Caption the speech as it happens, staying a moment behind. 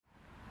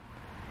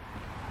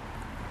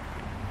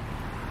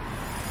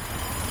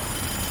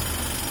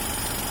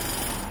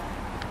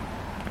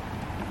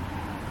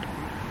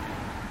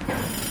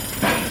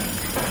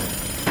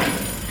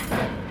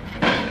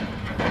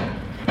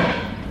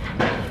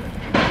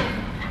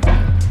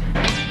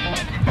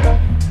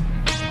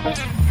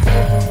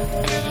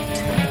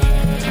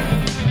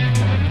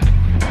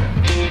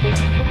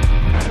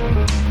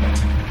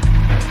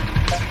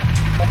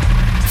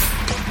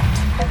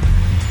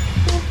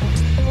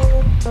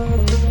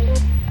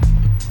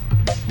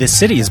This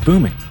city is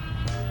booming.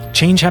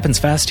 Change happens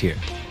fast here.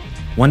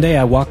 One day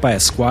I walk by a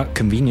squat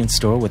convenience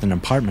store with an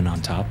apartment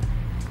on top.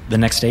 The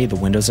next day the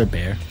windows are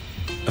bare.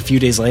 A few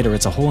days later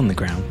it's a hole in the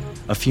ground.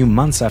 A few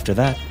months after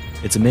that,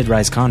 it's a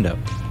mid-rise condo.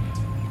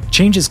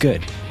 Change is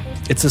good.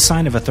 It's a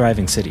sign of a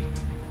thriving city.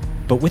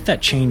 But with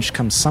that change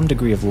comes some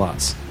degree of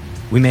loss.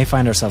 We may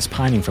find ourselves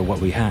pining for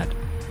what we had.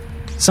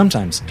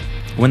 Sometimes,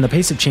 when the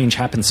pace of change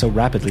happens so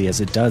rapidly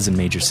as it does in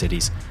major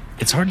cities,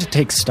 it's hard to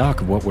take stock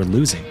of what we're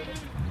losing.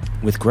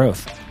 With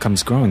growth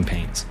comes growing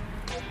pains.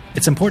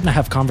 It's important to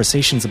have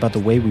conversations about the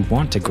way we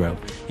want to grow,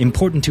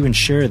 important to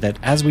ensure that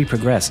as we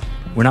progress,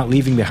 we're not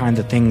leaving behind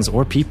the things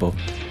or people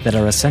that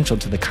are essential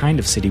to the kind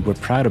of city we're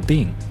proud of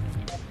being.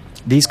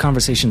 These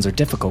conversations are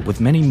difficult with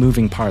many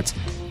moving parts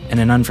and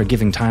an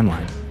unforgiving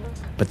timeline,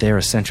 but they are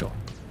essential.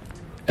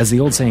 As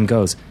the old saying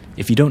goes,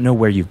 if you don't know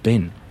where you've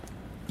been,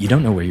 you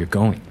don't know where you're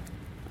going.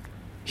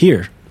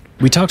 Here,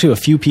 we talk to a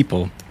few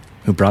people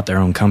who brought their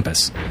own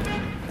compass.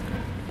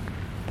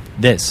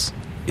 This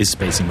is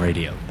Spacing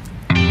Radio.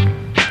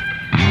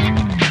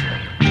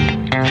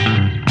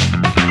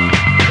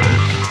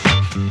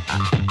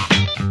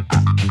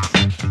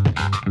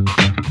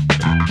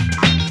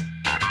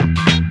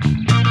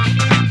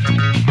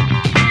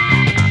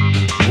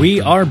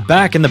 We are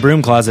back in the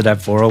broom closet at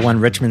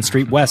 401 Richmond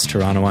Street West,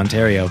 Toronto,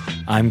 Ontario.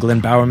 I'm Glenn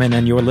Bowerman,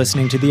 and you're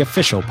listening to the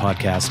official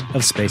podcast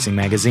of Spacing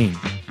Magazine.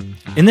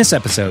 In this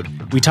episode,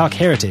 we talk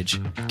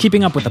heritage,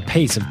 keeping up with the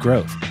pace of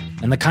growth,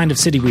 and the kind of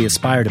city we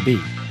aspire to be.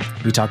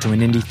 We talk to an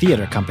indie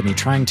theater company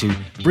trying to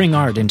bring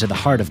art into the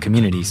heart of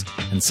communities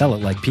and sell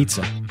it like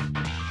pizza.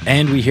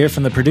 And we hear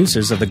from the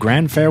producers of the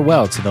grand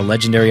farewell to the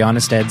legendary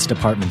Honest Ed's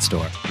department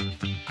store.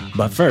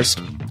 But first,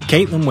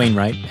 Caitlin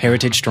Wainwright,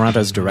 Heritage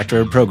Toronto's Director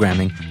of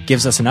Programming,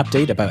 gives us an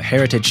update about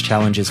heritage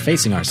challenges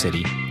facing our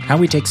city, how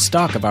we take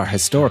stock of our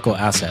historical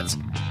assets,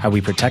 how we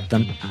protect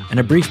them, and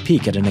a brief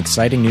peek at an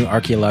exciting new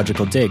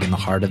archaeological dig in the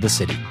heart of the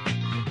city.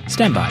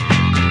 Stand by.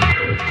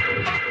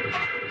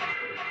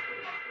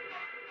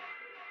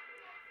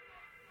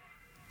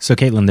 So,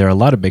 Caitlin, there are a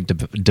lot of big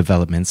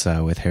developments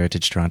with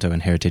Heritage Toronto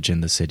and Heritage in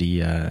the City,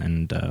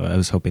 and I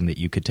was hoping that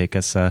you could take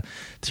us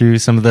through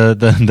some of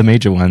the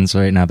major ones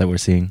right now that we're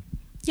seeing.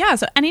 Yeah,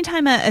 so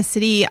anytime a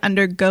city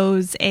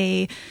undergoes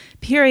a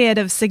period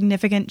of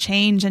significant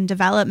change and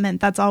development,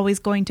 that's always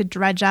going to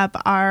dredge up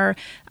our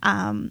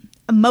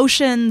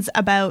emotions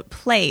about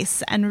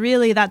place. And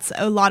really, that's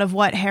a lot of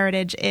what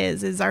heritage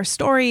is our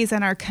stories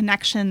and our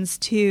connections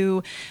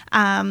to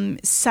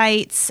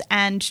sites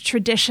and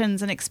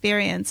traditions and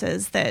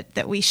experiences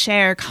that we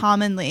share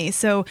commonly.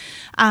 So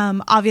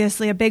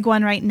obviously, a big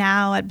one right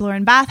now at Bloor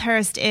and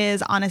Bathurst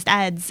is Honest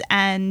Ed's.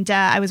 And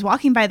I was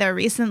walking by there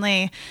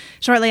recently,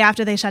 shortly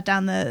after they shut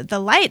down the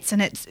lights,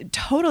 and it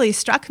totally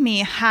struck me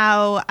how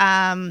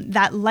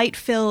that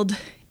light-filled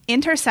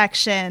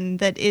intersection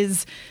that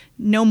is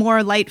no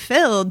more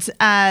light-filled,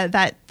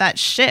 that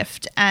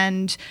shift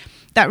and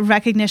that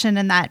recognition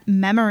and that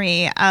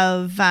memory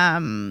of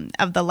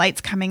the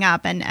lights coming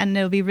up, and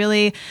it'll be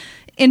really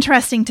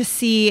interesting to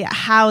see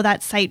how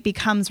that site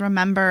becomes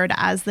remembered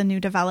as the new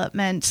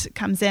development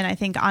comes in. I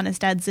think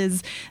Honest Ed's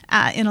is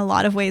in a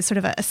lot of ways sort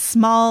of a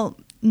small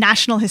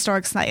National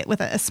Historic Site with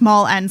a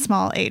small n,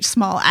 small h,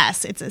 small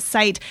s. It's a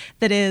site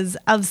that is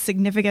of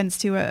significance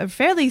to a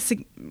fairly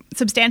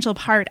substantial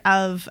part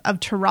of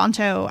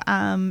Toronto,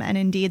 and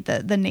indeed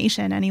the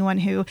nation. Anyone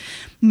who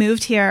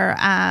moved here,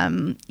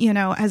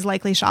 has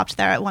likely shopped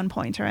there at one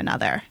point or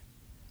another.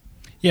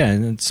 Yeah,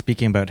 and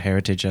speaking about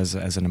heritage as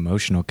an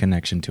emotional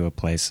connection to a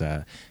place,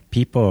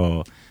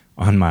 people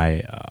on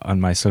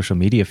my social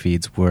media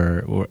feeds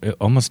were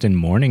almost in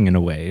mourning in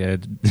a way.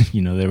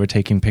 They were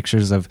taking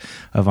pictures of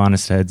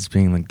Honest Ed's,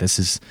 being like, "This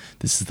is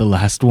the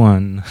last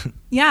one."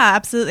 Yeah,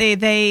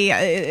 absolutely.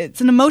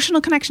 It's an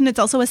emotional connection. It's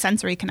also a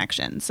sensory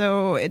connection.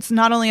 So it's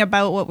not only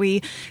about what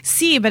we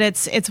see, but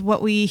it's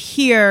what we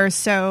hear.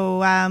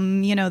 So,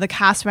 the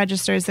cast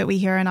registers that we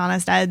hear in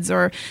Honest Ed's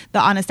or the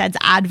Honest Ed's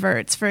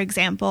adverts, for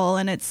example,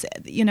 and it's,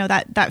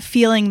 that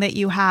feeling that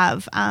you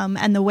have,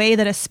 and the way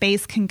that a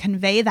space can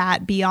convey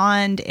that beyond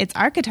its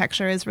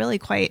architecture is really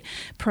quite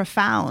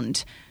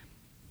profound.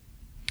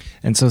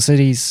 And so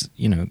cities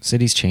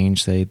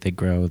change, they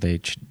grow, they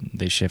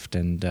shift,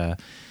 and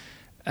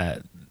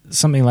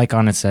something like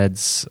Honest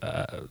Ed's,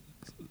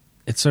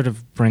 it sort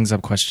of brings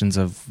up questions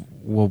of,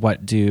 well,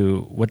 what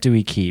do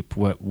we keep?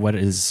 What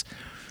is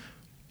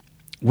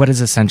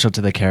essential to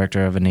the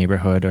character of a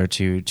neighborhood or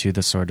to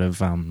the sort of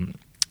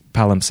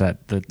palimpsest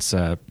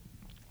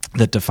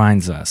that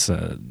defines us?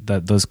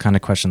 That those kind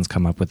of questions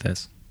come up with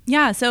this.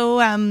 Yeah, so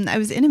I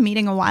was in a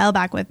meeting a while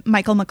back with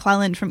Michael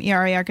McClelland from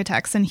ERA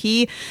Architects, and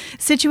he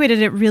situated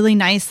it really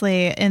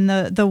nicely in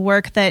the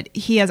work that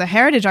he as a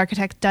heritage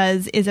architect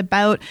does is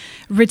about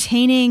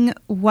retaining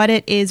what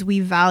it is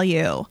we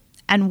value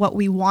and what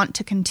we want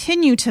to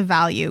continue to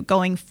value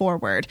going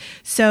forward.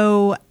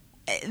 So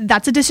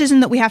that's a decision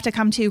that we have to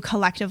come to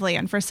collectively.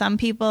 And for some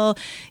people,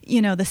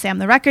 the Sam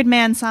the Record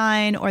Man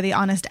sign or the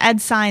Honest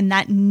Ed sign,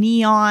 that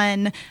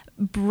neon,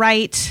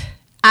 bright,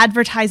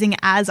 advertising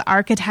as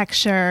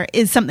architecture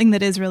is something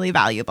that is really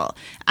valuable.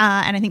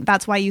 And I think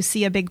that's why you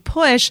see a big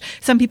push.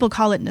 Some people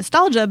call it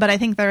nostalgia, but I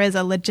think there is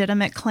a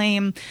legitimate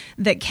claim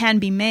that can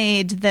be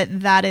made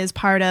that is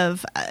part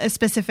of a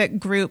specific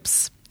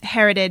group's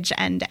heritage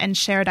and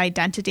shared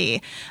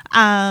identity.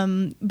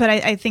 But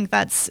I think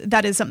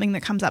that is something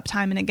that comes up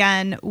time and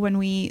again when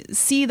we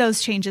see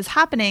those changes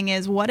happening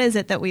is what is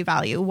it that we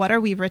value? What are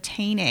we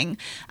retaining?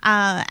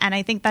 And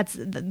I think that's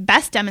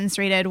best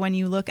demonstrated when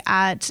you look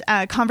at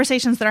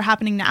conversations that are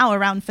happening now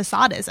around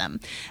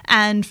facadism.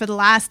 And for the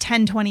last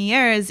 10, 20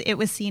 years, it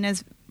was seen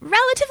as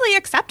relatively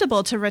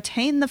acceptable to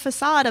retain the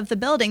facade of the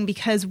building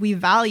because we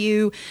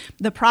value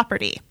the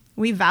property.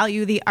 We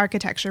value the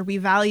architecture. We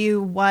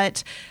value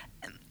what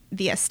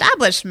the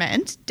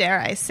establishment, dare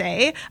I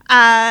say,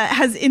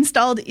 has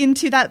installed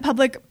into that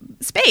public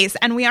space.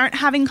 And we aren't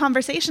having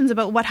conversations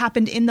about what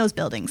happened in those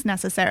buildings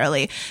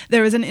necessarily.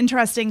 There was an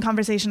interesting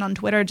conversation on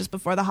Twitter just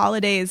before the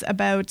holidays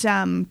about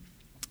the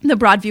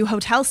Broadview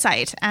Hotel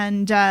site.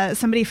 And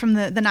somebody from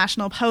the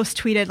National Post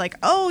tweeted like,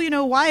 oh, you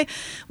know, why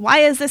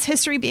is this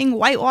history being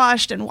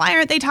whitewashed? And why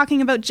aren't they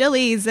talking about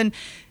Gillies? And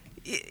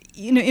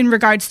you know, in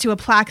regards to a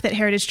plaque that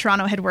Heritage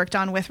Toronto had worked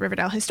on with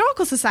Riverdale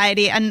Historical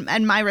Society.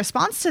 And my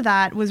response to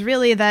that was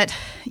really that,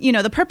 you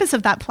know, the purpose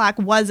of that plaque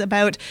was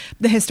about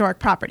the historic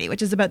property,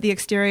 which is about the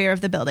exterior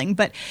of the building.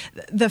 But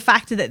the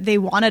fact that they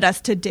wanted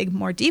us to dig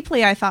more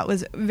deeply, I thought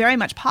was very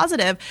much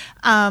positive.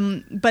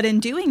 But in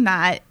doing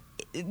that,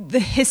 the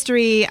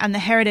history and the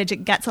heritage,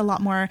 it gets a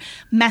lot more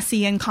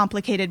messy and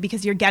complicated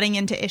because you're getting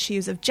into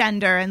issues of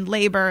gender and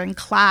labor and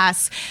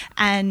class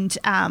and,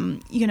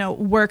 you know,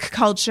 work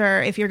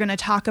culture. If you're going to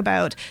talk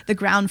about the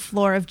ground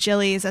floor of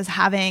Gillies as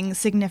having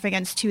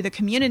significance to the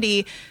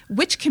community,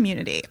 which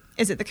community?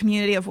 Is it the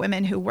community of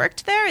women who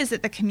worked there? Is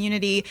it the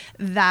community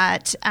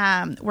that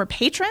were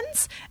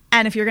patrons?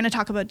 And if you're going to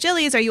talk about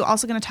Gillies, are you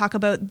also going to talk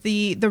about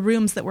the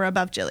rooms that were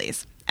above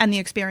Gillies and the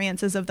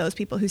experiences of those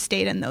people who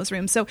stayed in those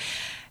rooms? So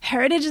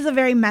heritage is a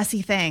very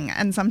messy thing,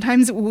 and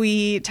sometimes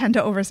we tend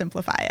to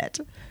oversimplify it.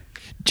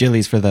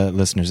 Gillies, for the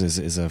listeners,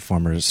 is a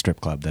former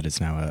strip club that is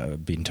now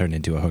being turned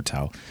into a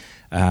hotel.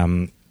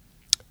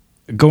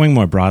 Going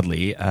more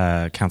broadly,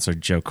 Councillor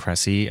Joe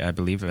Cressy, I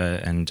believe,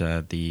 and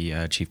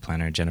the Chief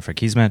Planner Jennifer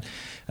Keesmaat,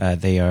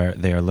 they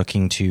are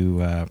looking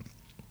to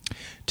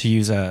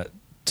use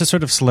to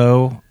sort of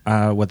slow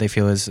what they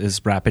feel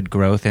is rapid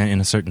growth in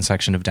a certain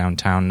section of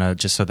downtown,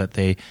 just so that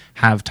they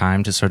have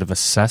time to sort of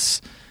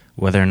assess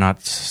whether or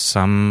not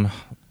some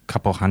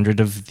couple hundred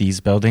of these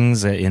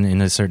buildings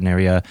in a certain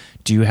area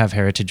do have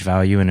heritage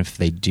value, and if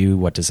they do,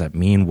 what does that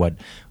mean? What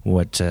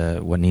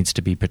needs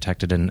to be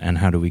protected, and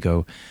how do we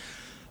go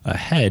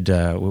ahead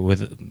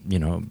with, you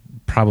know,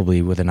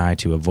 probably with an eye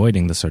to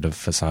avoiding the sort of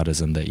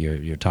facadism that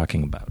you're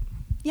talking about?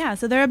 Yeah,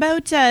 so there are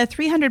about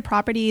 300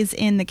 properties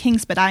in the King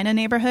Spadina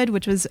neighborhood,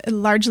 which was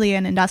largely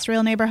an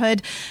industrial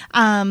neighborhood,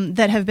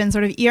 that have been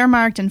sort of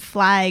earmarked and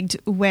flagged,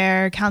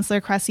 where Councillor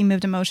Cressy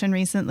moved a motion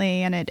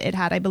recently, and it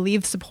had, I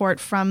believe, support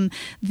from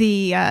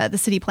the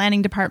city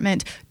planning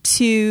department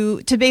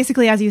to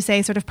basically, as you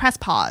say, sort of press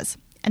pause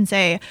and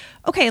say,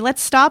 okay,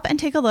 let's stop and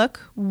take a look.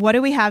 What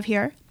do we have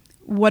here?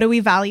 What do we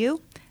value?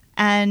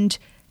 And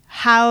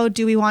how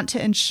do we want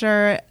to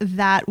ensure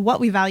that what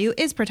we value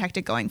is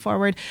protected going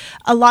forward?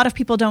 A lot of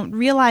people don't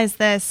realize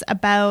this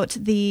about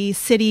the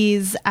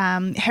city's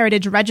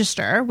heritage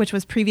register, which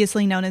was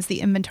previously known as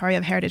the Inventory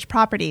of Heritage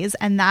Properties.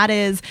 And that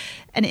is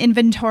an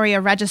inventory,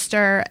 a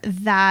register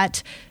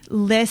that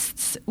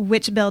lists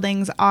which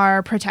buildings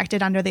are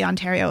protected under the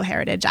Ontario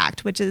Heritage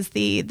Act, which is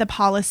the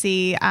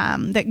policy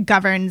that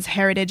governs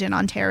heritage in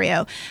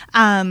Ontario.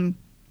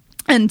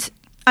 And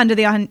under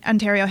the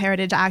Ontario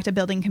Heritage Act, a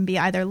building can be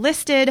either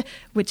listed,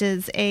 which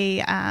is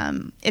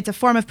it's a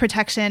form of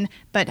protection,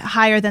 but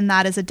higher than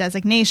that is a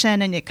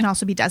designation, and it can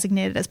also be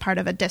designated as part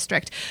of a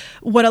district.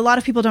 What a lot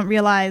of people don't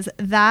realize,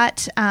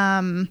 that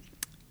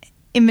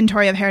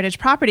Inventory of Heritage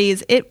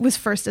Properties, it was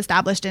first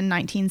established in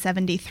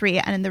 1973.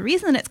 And the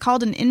reason it's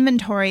called an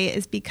inventory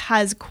is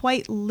because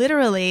quite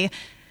literally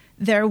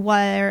there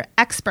were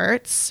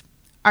experts,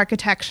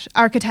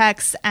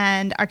 architects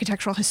and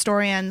architectural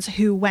historians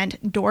who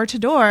went door to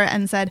door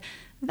and said,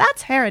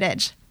 that's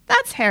heritage,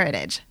 that's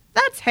heritage,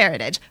 that's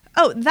heritage.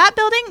 Oh, that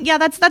building? Yeah,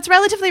 that's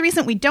relatively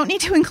recent. We don't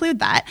need to include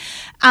that.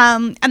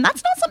 And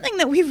that's not something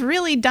that we've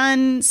really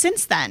done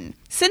since then.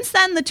 Since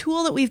then, the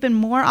tool that we've been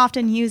more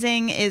often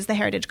using is the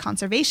Heritage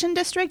Conservation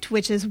District,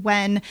 which is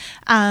when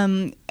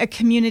a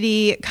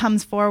community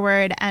comes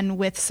forward and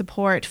with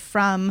support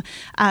from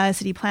a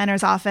city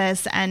planner's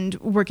office and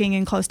working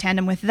in close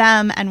tandem with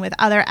them and with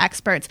other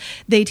experts,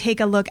 they take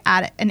a look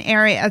at an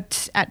area,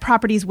 at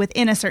properties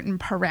within a certain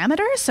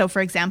parameter. So,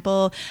 for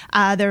example,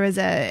 there was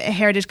a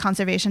Heritage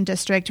Conservation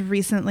District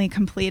recently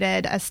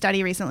completed a study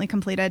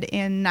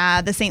in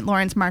the St.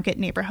 Lawrence Market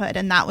neighborhood,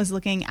 and that was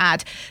looking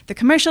at the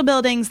commercial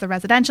buildings, the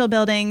residential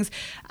buildings,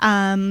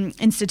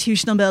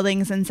 institutional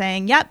buildings, and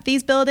saying, yep,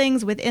 these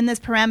buildings within this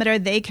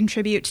parameter, they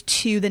contribute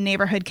to the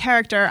neighborhood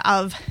character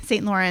of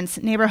St.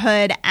 Lawrence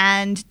neighborhood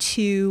and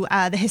to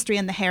the history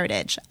and the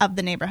heritage of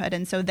the neighborhood.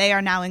 And so they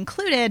are now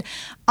included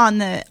on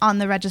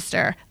the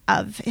register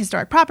of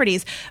historic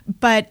properties.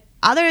 But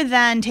other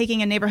than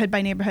taking a neighborhood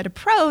by neighborhood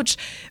approach,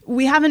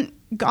 we haven't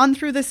gone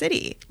through the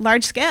city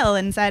large scale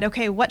and said,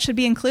 okay, what should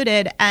be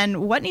included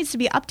and what needs to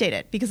be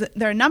updated? Because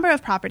there are a number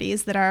of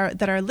properties that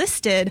are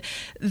listed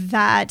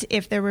that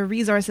if there were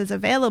resources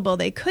available,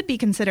 they could be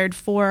considered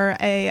for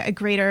a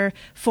greater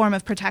form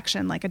of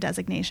protection, like a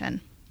designation.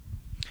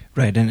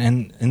 Right,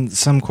 and in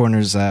some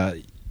corners,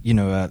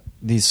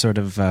 these sort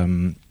of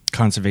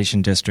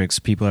conservation districts,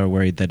 people are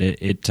worried that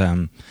it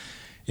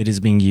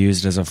is being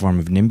used as a form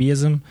of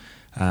NIMBYism.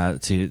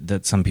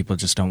 That some people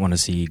just don't want to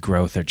see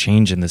growth or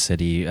change in the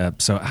city.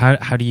 So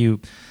how do you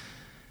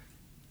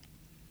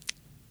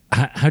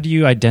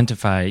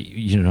identify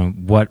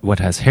what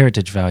has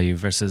heritage value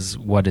versus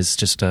what is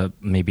just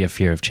maybe a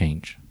fear of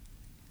change?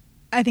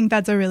 I think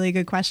that's a really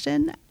good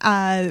question.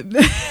 And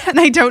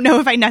I don't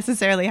know if I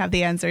necessarily have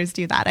the answers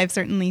to that. I've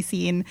certainly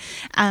seen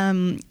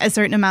a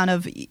certain amount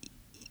of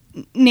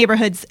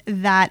neighborhoods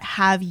that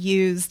have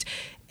used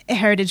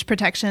heritage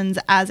protections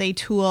as a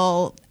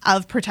tool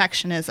of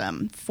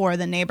protectionism for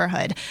the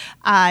neighborhood.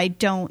 I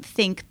don't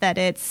think that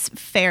it's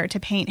fair to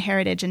paint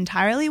heritage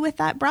entirely with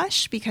that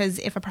brush, because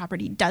if a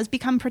property does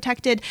become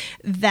protected,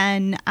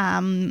 then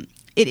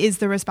it is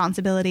the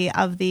responsibility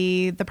of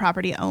the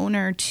property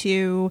owner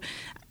to,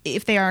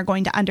 if they are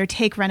going to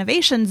undertake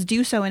renovations,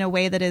 do so in a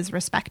way that is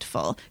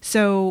respectful.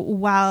 So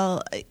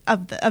while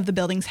of the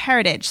building's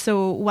heritage.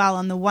 So while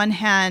on the one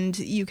hand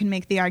you can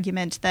make the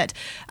argument that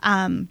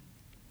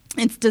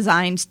it's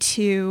designed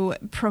to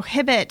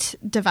prohibit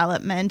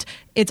development,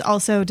 it's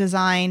also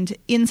designed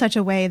in such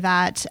a way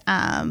that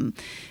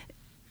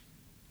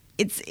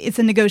it's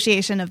a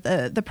negotiation of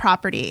the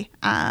property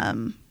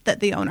that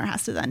the owner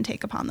has to then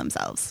take upon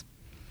themselves.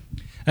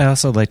 I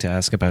also like to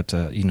ask about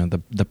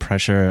the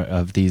pressure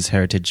of these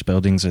heritage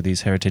buildings or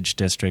these heritage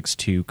districts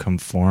to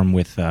conform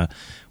with the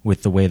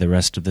way the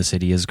rest of the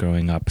city is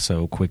growing up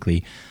so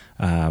quickly.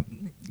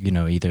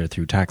 Either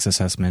through tax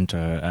assessment or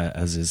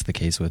as is the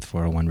case with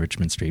 401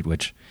 Richmond Street,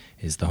 which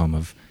is the home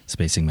of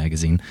Spacing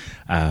Magazine.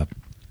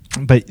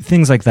 But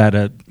things like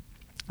that,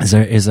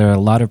 is there a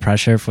lot of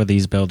pressure for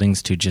these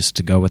buildings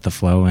to go with the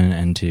flow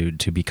and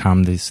to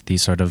become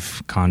these sort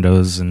of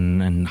condos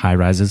and high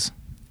rises?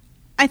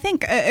 I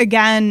think,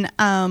 again,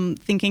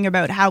 thinking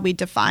about how we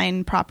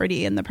define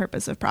property and the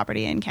purpose of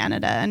property in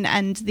Canada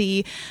and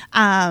the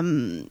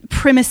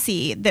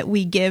primacy that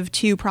we give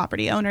to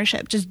property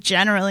ownership, just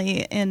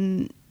generally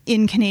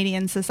in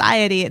Canadian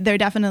society, there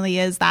definitely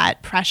is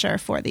that pressure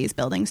for these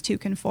buildings to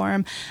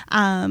conform.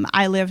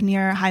 I live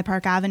near High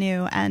Park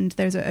Avenue, and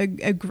there's a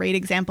great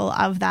example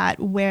of that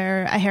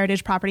where a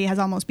heritage property has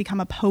almost become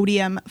a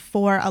podium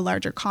for a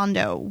larger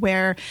condo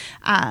where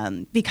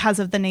because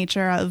of the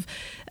nature of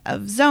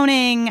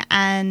zoning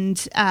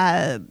and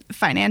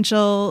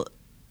financial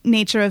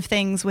nature of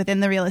things within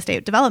the real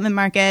estate development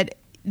market,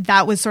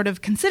 that was sort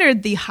of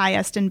considered the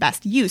highest and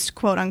best use,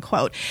 quote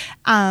unquote.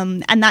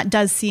 And that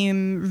does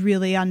seem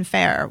really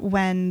unfair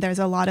when there's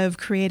a lot of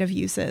creative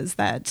uses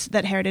that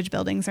heritage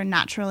buildings are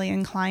naturally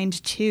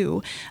inclined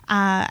to.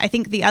 I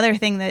think the other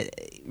thing that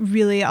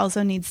really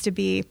also needs to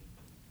be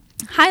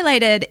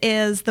highlighted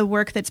is the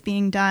work that's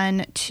being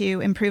done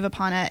to improve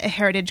upon a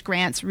heritage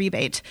grants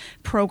rebate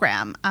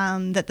program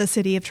that the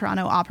City of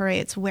Toronto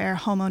operates, where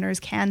homeowners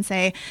can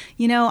say,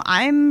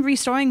 I'm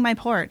restoring my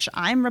porch,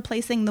 I'm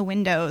replacing the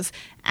windows,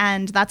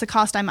 and that's a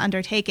cost I'm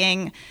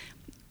undertaking.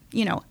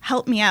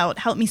 Help me out,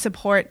 help me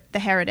support the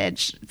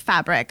heritage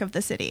fabric of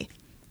the city.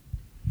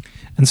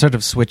 And sort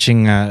of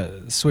switching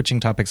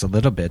topics a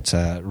little bit,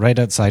 right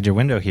outside your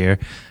window here,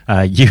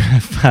 you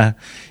have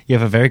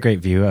a very great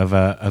view of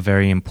a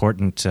very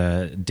important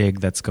dig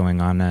that's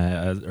going on,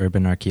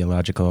 urban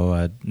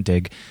archaeological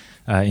dig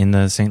in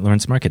the St.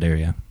 Lawrence Market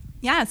area.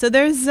 Yeah, so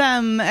there's,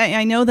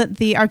 I know that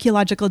the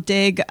archaeological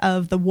dig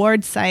of the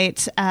Ward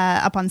site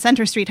up on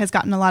Centre Street has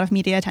gotten a lot of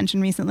media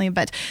attention recently,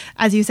 but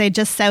as you say,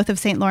 just south of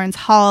St. Lawrence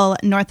Hall,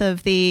 north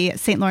of the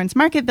St. Lawrence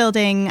Market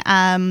building,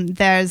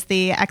 there's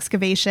the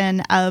excavation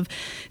of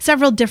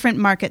several different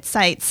market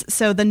sites.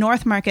 So the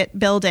North Market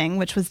building,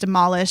 which was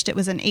demolished, it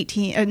was an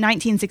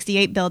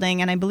 1968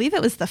 building, and I believe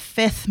it was the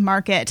fifth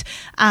market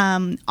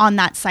on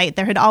that site.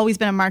 There had always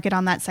been a market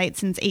on that site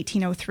since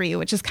 1803,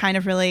 which is kind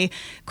of really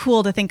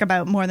cool to think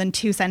about. More than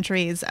 2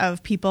 centuries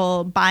of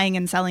people buying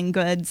and selling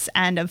goods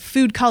and of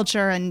food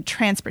culture and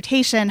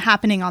transportation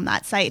happening on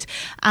that site.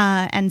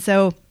 And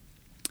so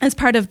as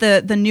part of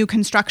the new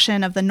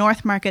construction of the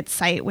North Market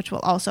site, which will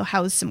also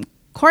house some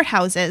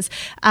courthouses,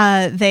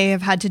 they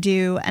have had to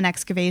do an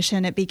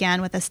excavation. It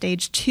began with a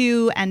stage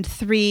 2 and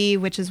 3,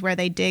 which is where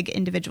they dig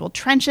individual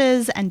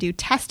trenches and do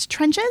test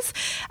trenches.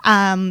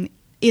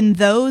 in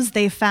those,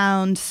 they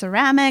found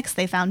ceramics,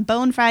 they found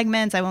bone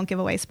fragments. I won't give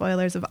away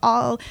spoilers of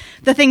all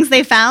the things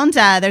they found.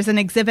 There's an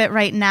exhibit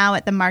right now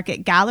at the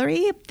Market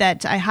Gallery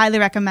that I highly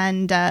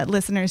recommend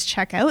listeners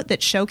check out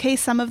that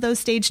showcase some of those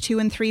stage 2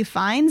 and 3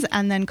 finds.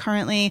 And then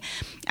currently,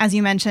 as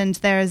you mentioned,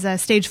 there's a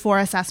stage 4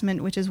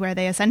 assessment, which is where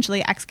they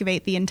essentially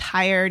excavate the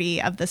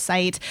entirety of the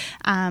site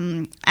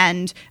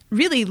and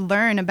really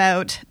learn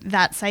about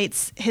that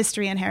site's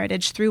history and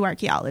heritage through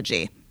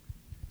archaeology.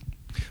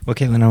 Well,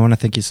 Caitlin, I want to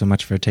thank you so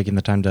much for taking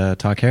the time to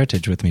talk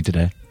heritage with me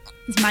today.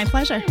 It's my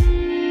pleasure.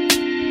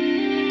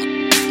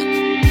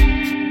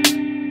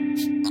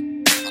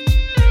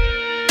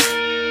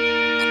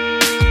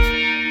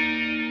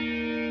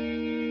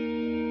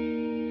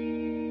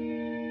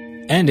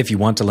 And if you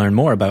want to learn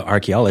more about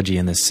archaeology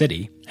in this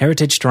city,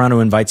 Heritage Toronto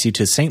invites you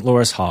to St.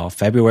 Loris Hall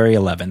February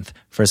 11th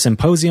for a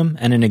symposium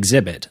and an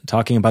exhibit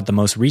talking about the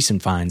most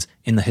recent finds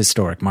in the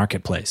historic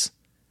marketplace.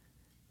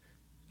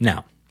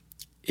 Now,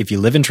 if you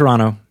live in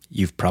Toronto,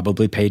 you've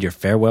probably paid your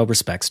farewell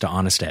respects to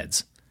Honest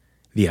Ed's.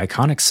 The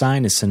iconic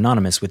sign is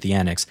synonymous with the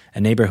Annex,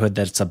 a neighborhood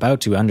that's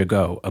about to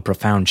undergo a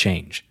profound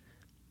change.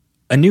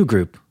 A new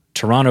group,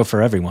 Toronto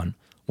for Everyone,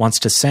 wants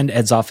to send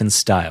Ed's off in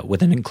style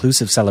with an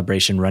inclusive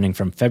celebration running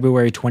from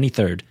February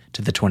 23rd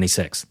to the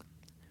 26th.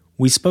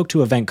 We spoke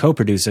to event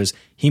co-producers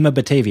Hema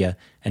Batavia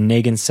and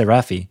Negan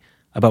Serafi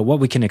about what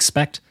we can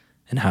expect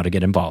and how to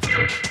get involved.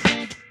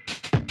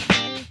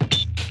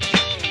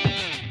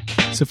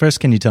 So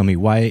first, can you tell me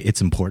why it's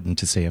important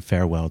to say a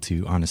farewell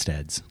to Honest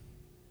Ed's?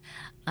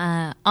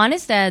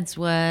 Honest Ed's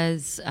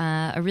was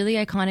a really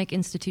iconic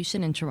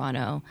institution in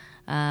Toronto.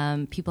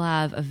 People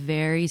have a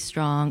very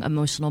strong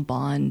emotional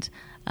bond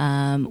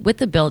with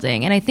the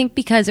building. And I think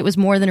because it was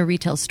more than a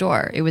retail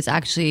store, it was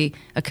actually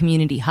a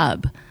community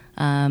hub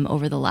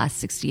over the last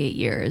 68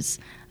 years.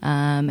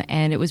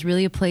 And it was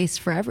really a place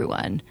for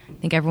everyone. I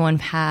think everyone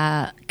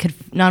could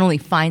not only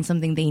find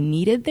something they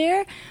needed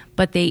there,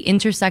 but they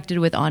intersected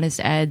with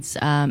Honest Ed's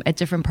at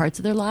different parts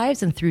of their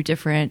lives and through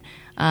different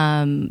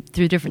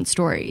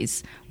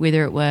stories,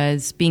 whether it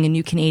was being a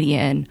new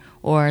Canadian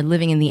or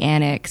living in the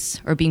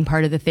Annex or being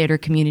part of the theater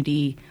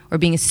community or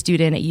being a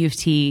student at U of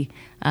T.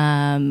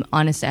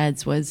 Honest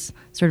Ed's was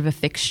sort of a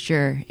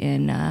fixture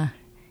in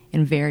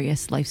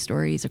various life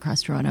stories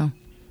across Toronto.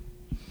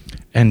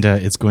 And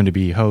it's going to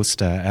be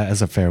host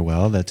as a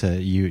farewell that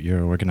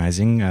you're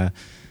organizing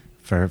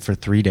for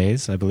 3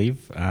 days, I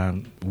believe.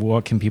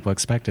 What can people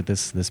expect at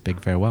this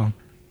big farewell?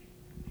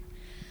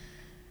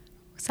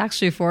 It's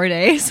actually 4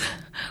 days.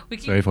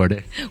 4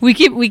 days. We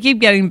keep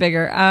getting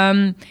bigger.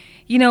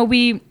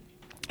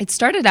 It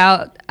started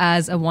out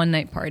as a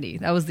one-night party.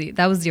 That was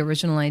the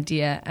original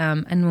idea.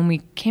 And when we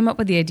came up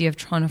with the idea of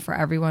Toronto for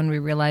Everyone, we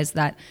realized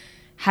that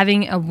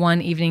having a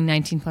one evening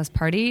 19-plus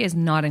party is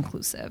not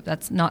inclusive.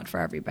 That's not for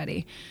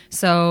everybody.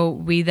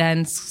 So we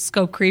then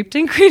scope creeped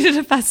and created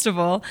a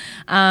festival,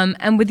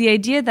 and with the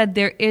idea that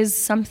there is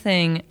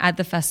something at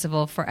the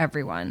festival for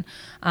everyone.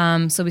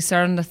 So we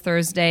started on the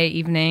Thursday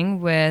evening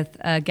with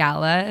a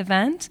gala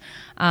event,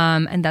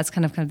 and that's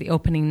kind of the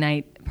opening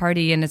night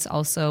party, and it's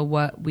also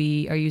what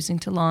we are using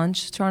to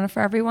launch Toronto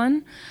for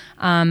Everyone.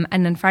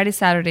 And then Friday,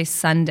 Saturday,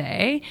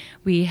 Sunday,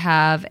 we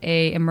have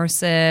a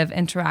immersive,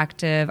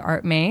 interactive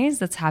art maze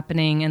that's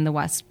happening in the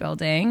West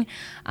Building.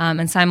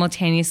 And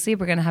simultaneously,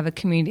 we're going to have a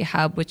community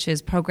hub, which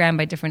is programmed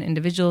by different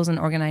individuals and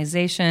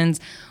organizations,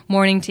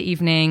 morning to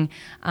evening,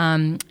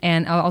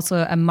 and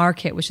also a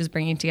market, which is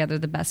bringing together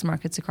the best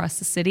markets across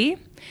the city.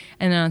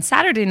 And then on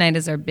Saturday night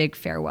is our big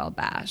farewell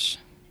bash.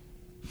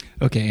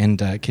 Okay, and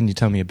can you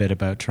tell me a bit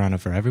about Toronto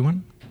for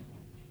Everyone?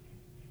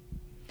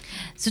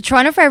 So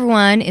Toronto for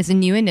Everyone is a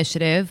new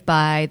initiative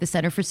by the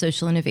Center for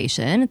Social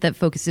Innovation that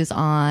focuses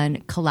on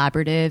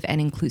collaborative and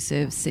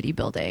inclusive city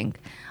building.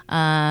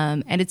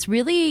 And it's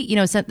really,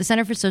 the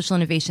Center for Social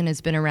Innovation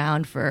has been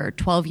around for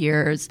 12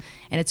 years,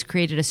 and it's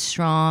created a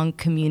strong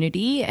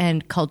community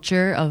and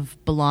culture of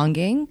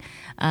belonging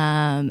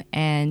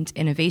and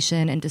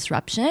innovation and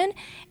disruption.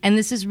 And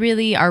this is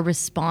really our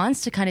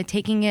response to kind of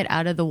taking it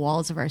out of the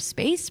walls of our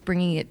space,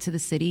 bringing it to the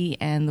city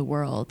and the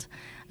world.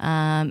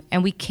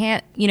 And we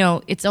can't,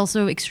 it's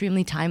also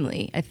extremely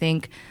timely. I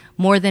think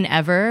more than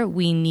ever,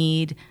 we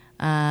need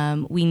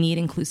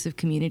inclusive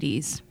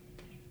communities.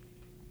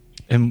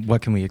 And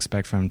what can we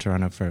expect from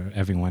Toronto for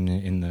Everyone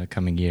in the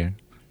coming year?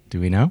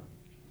 Do we know?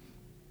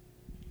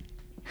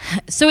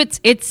 So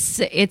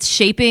it's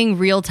shaping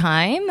real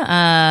time,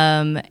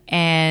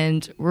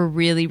 and we're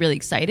really, really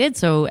excited.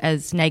 So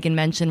as Negan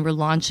mentioned, we're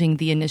launching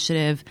the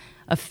initiative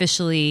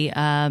officially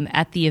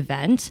at the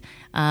event,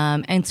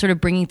 and sort of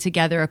bringing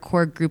together a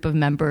core group of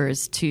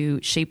members to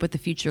shape what the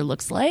future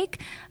looks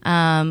like.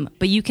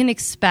 But you can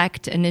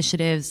expect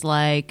initiatives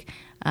like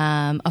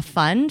a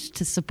fund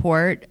to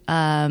support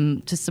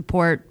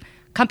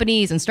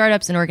companies and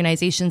startups and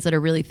organizations that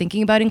are really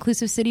thinking about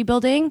inclusive city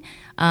building.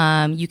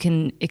 You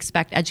can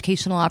expect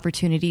educational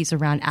opportunities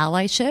around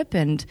allyship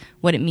and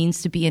what it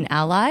means to be an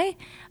ally.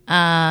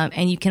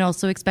 And you can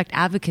also expect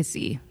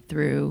advocacy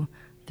through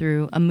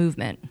a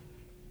movement.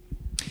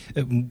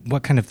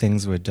 What kind of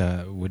things would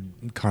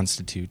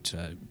constitute,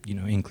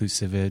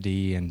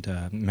 inclusivity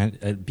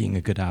and being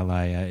a good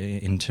ally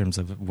in terms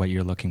of what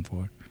you're looking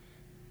for?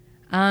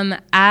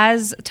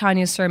 As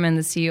Tanya Sermon,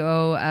 the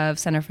CEO of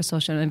Center for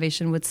Social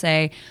Innovation, would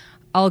say,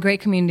 all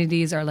great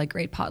communities are like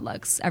great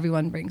potlucks.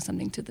 Everyone brings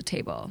something to the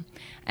table.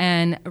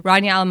 And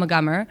Rania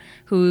Al-Mogammer,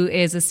 who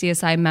is a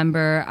CSI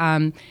member,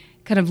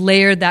 kind of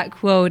layered that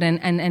quote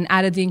and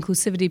added the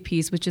inclusivity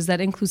piece, which is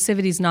that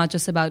inclusivity is not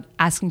just about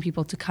asking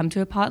people to come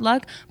to a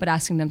potluck, but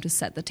asking them to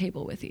set the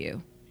table with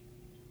you.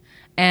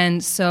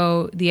 And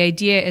so the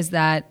idea is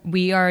that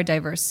we are a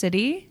diverse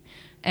city,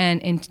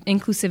 and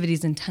inclusivity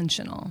is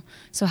intentional.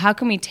 So how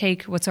can we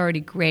take what's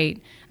already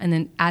great and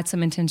then add some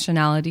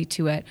intentionality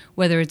to it,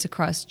 whether it's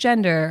across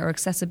gender or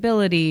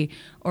accessibility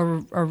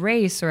or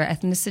race or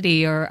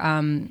ethnicity or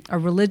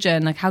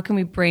religion? Like, how can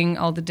we bring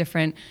all the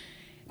different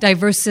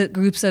diverse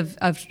groups of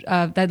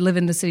that live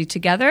in the city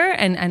together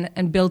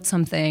and build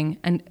something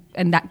and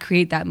that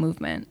create that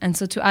movement? And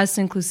so to us,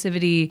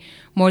 inclusivity,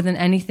 more than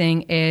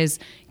anything, is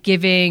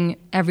giving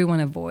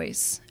everyone a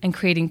voice and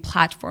creating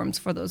platforms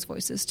for those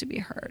voices to be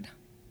heard.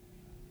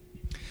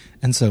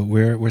 And so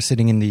we're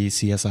sitting in the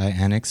CSI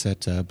annex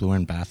at Bloor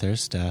and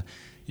Bathurst,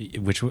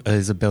 which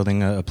is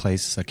a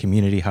place, a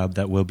community hub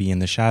that will be in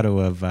the shadow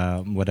of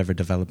whatever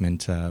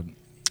development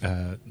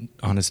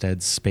Honest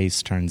Ed's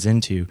space turns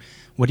into.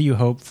 What do you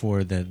hope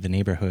for the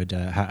neighborhood?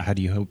 How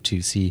do you hope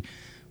to see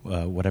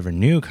whatever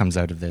new comes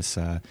out of this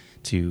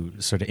to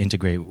sort of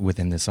integrate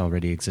within this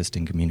already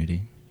existing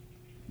community?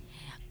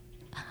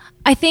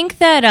 I think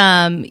that,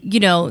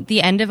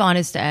 the end of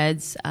Honest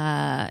Ed's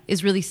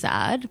is really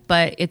sad,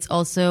 but it's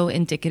also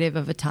indicative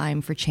of a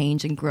time for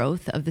change and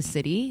growth of the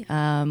city.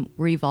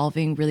 We're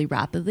evolving really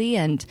rapidly,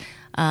 and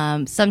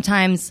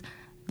sometimes,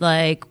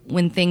 like,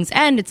 when things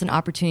end, it's an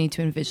opportunity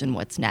to envision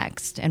what's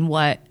next and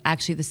what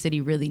actually the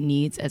city really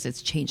needs as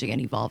it's changing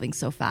and evolving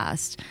so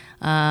fast.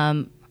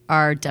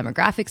 Our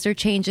demographics are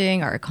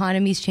changing, our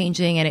economy's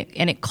changing,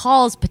 and it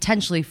calls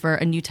potentially for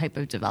a new type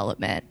of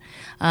development.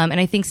 And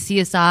I think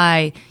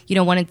CSI,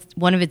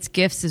 one of its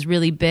gifts has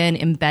really been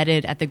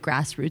embedded at the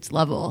grassroots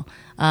level,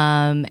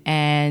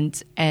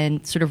 and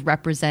sort of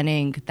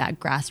representing that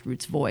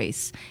grassroots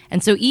voice.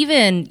 And so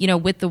even,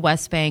 with the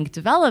West Bank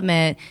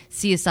development,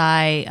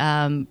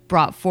 CSI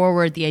brought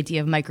forward the idea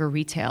of micro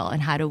retail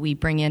and how do we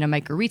bring in a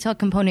micro retail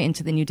component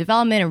into the new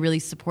development and really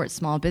support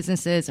small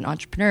businesses and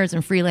entrepreneurs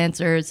and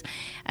freelancers.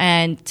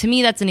 And to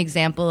me, that's an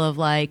example of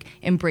like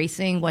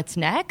embracing what's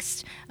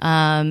next,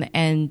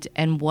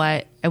 and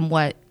what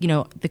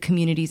the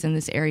communities in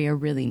this area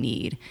really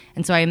need.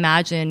 And so I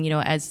imagine,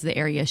 as the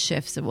area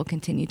shifts, it will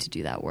continue to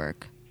do that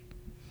work.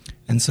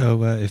 And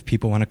so if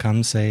people want to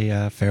come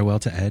say farewell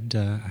to Ed,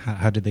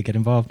 how did they get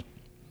involved?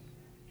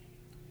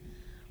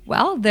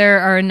 Well,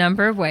 there are a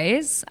number of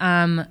ways.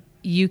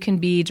 You can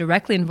be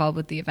directly involved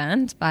with the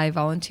event by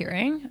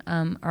volunteering.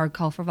 Our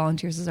call for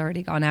volunteers has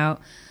already gone out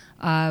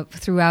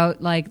throughout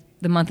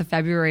the month of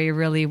February.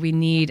 Really, we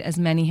need as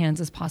many hands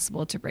as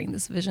possible to bring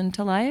this vision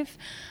to life.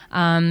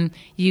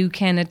 You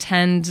can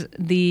attend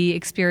the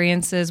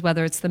experiences,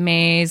 whether it's the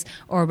maze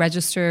or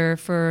register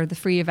for the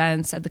free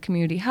events at the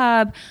community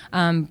hub,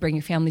 bring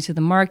your family to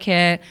the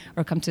market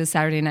or come to the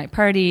Saturday night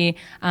party.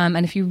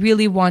 And if you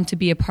really want to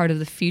be a part of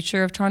the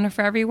future of Toronto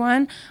for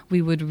Everyone,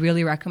 we would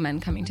really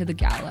recommend coming to the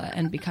gala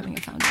and becoming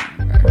a founding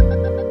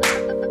member.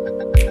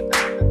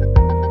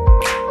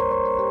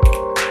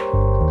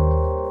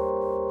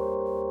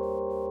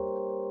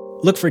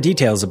 Look for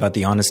details about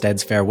the Honest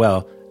Ed's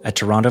farewell at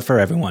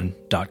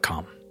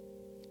torontoforeveryone.com.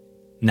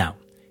 Now,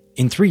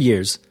 in 3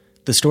 years,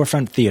 the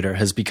Storefront Theatre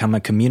has become a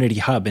community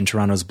hub in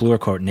Toronto's Bloor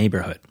Court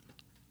neighbourhood.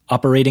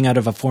 Operating out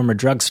of a former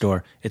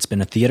drugstore, it's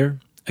been a theatre,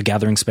 a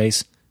gathering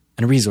space,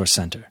 and a resource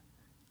centre.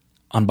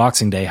 On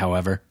Boxing Day,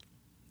 however,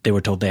 they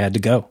were told they had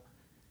to go.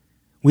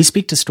 We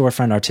speak to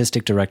Storefront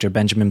Artistic Director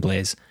Benjamin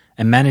Blaze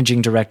and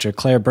Managing Director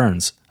Claire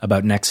Burns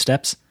about next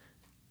steps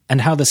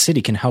and how the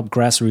city can help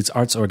grassroots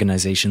arts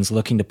organizations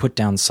looking to put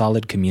down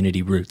solid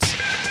community roots.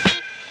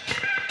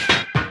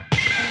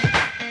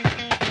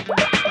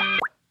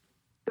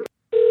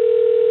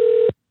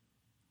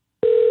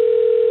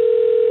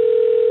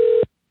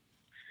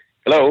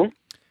 Hello?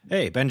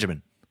 Hey,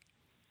 Benjamin.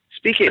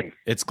 Speaking.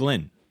 It's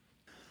Glenn.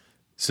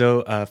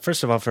 So,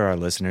 first of all, for our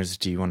listeners,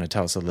 do you want to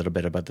tell us a little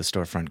bit about the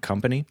Storefront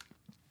Company?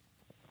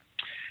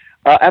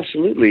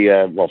 Absolutely.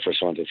 Well, first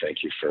I want to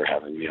thank you for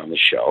having me on the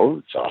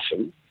show. It's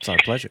awesome. It's our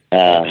pleasure.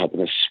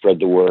 Helping us spread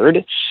the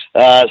word.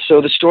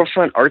 So the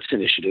Storefront Arts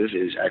Initiative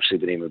is actually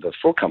the name of the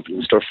full company.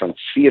 The Storefront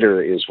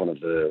Theatre is one of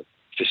the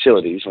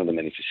facilities, one of the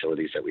many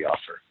facilities that we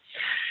offer.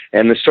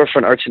 And the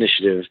Storefront Arts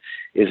Initiative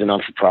is a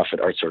non-for-profit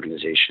arts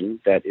organization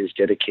that is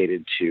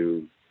dedicated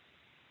to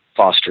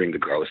fostering the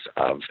growth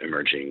of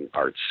emerging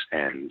arts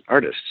and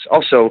artists.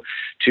 Also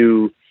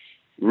to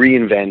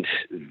reinvent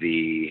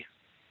the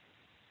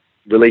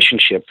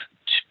relationship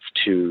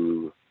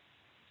to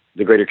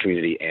the greater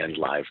community and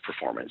live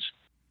performance.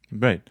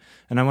 Right.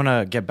 And I want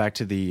to get back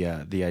to the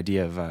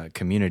idea of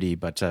community,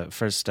 but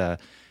first,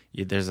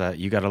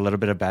 you got a little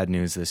bit of bad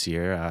news this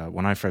year.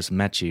 When I first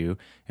met you,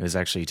 it was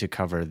actually to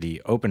cover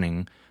the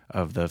opening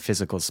of the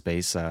physical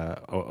space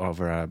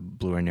over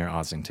Bloor near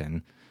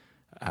Ossington.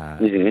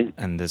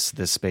 And this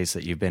space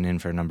that you've been in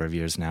for a number of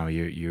years now,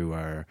 you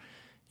are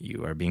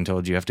being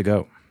told you have to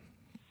go.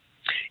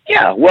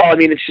 Yeah, well, I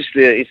mean, it's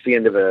the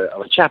end of a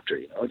chapter.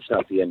 It's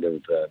not the end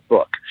of the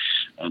book,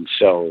 and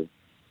so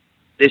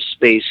this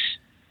space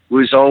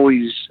was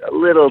always a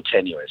little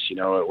tenuous. It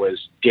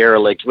was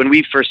derelict. When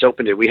we first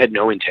opened it, we had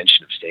no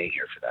intention of staying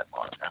here for that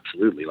long.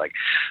 Absolutely. Like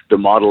the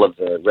model of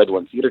the Red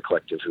One Theatre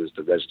Collective, who's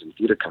the resident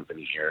theatre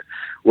company here,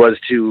 was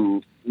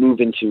to move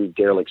into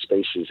derelict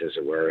spaces, as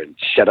it were, and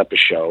set up a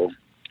show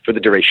for the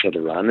duration of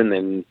the run and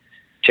then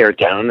tear it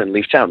down and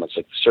leave town. That's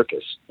like the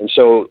circus. And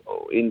so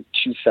in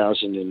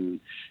 2013,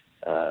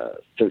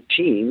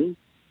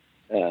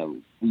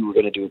 we were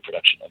going to do a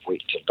production of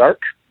Wait Until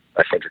Dark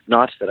by Frederick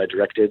Knott that I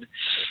directed,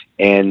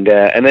 and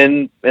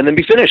then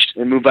be finished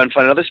and move on and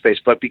find another space.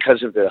 But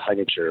because of the high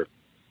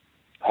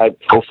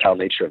profile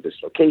nature of this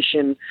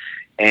location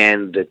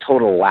and the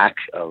total lack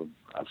of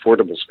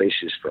affordable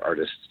spaces for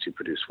artists to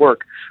produce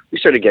work, we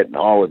started getting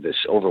all of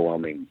this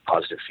overwhelming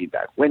positive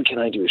feedback. When can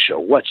I do a show?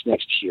 What's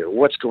next here?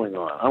 What's going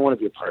on? I want to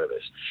be a part of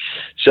this.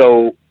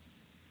 So,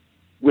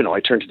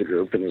 I turned to the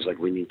group and was like,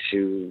 we need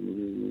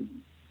to,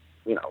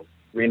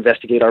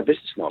 reinvestigate our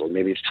business model.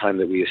 Maybe it's time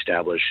that we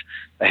establish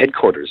a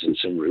headquarters and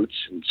some roots.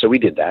 And so we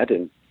did that.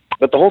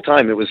 But the whole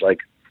time it was like,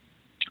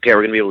 okay,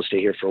 we're going to be able to stay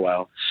here for a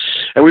while.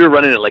 And we were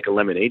running it like a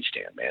lemonade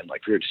stand, man.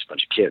 Like we were just a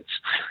bunch of kids.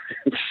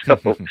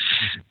 So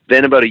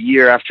then about a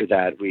year after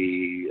that,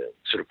 we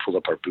sort of pulled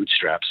up our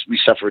bootstraps. We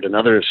suffered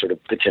another sort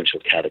of potential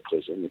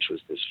cataclysm, which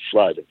was this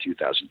flood of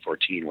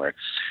 2014, where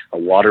a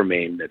water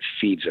main that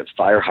feeds a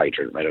fire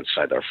hydrant right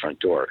outside our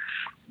front door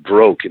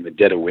broke in the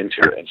dead of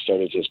winter and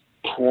started just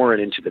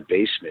pouring into the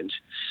basement.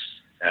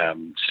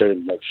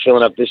 Started like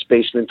filling up this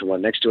basement, the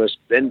one next to us,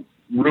 then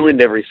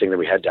ruined everything that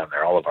we had down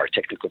there, all of our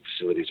technical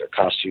facilities, our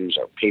costumes,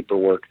 our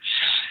paperwork.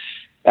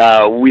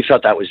 We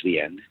thought that was the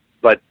end.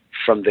 But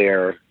from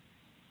there,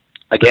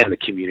 again, the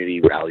community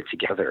rallied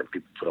together.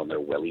 People put on their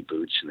welly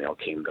boots and they all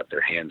came and got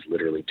their hands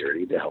literally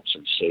dirty to help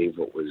them save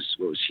what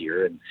was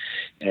here.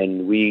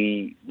 And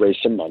we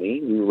raised some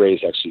money. We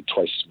raised actually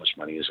twice as much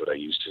money as what I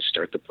used to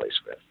start the place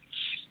with.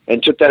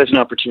 And took that as an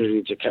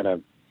opportunity to kind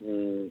of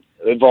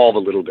evolve a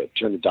little bit,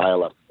 turn the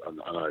dial up on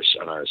our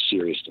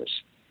seriousness.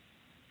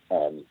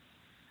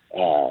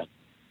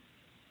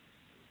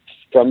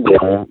 From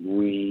there,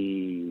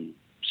 we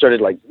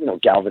started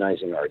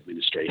galvanizing our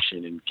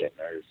administration and getting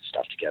our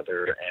stuff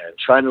together and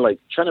trying to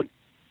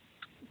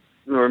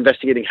we're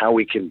investigating how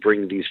we can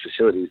bring these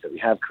facilities that we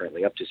have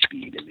currently up to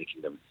speed and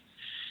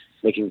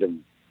making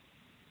them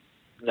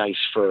nice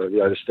for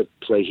the artists that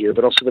play here,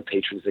 but also the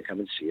patrons that come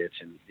and see it.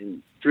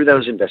 And through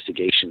those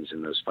investigations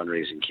and those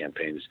fundraising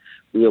campaigns,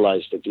 we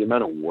realized that the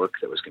amount of work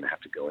that was going to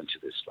have to go into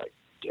this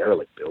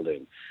derelict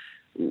building,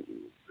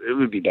 it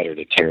would be better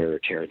to tear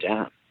it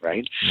down,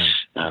 right?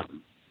 Nice.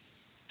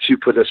 To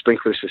put a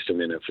sprinkler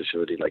system in a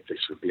facility like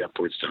this would be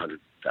upwards to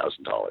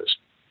 $100,000.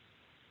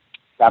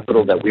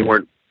 Capital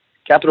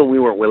we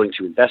weren't willing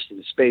to invest in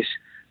the space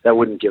that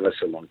wouldn't give us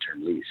a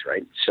long-term lease,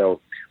 right? So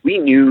we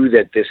knew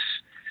that the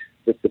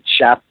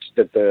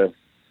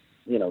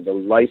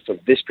life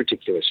of this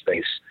particular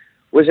space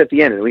was at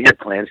the end, and we had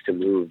plans to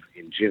move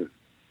in June.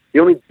 The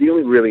only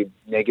really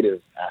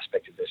negative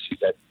aspect of this is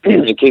that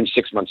it came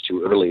 6 months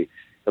too early,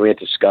 and we had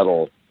to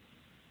scuttle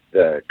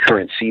the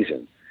current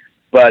season.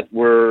 But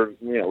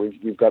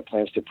we've got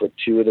plans to put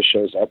 2 of the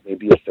shows up,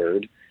 maybe a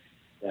third,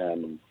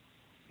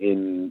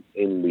 in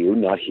lieu,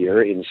 not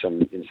here, in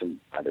some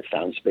other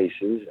found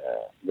spaces.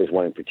 There's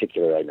one in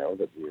particular I know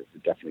that we're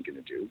definitely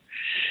going to do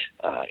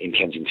in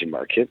Kensington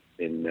Market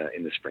in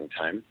the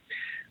springtime.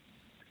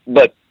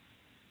 But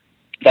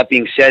that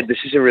being said,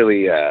 this is a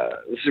really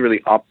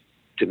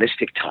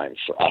optimistic time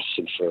for us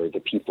and for the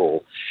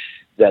people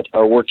that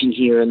are working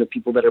here and the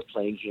people that are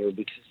playing here,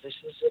 because this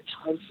is a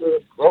time for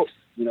growth.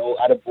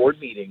 At a board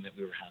meeting that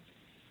we were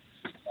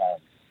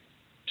having,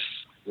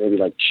 maybe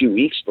 2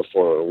 weeks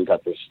before we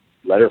got this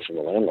letter from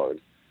the landlord,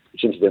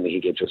 which incidentally he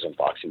gave to us on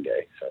Boxing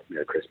Day, so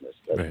Merry Christmas.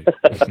 Right.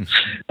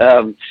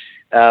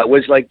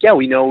 Was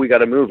we know we got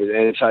to move, and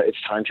it's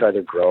time to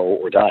either grow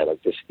or die.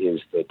 This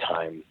is the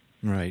time.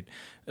 Right.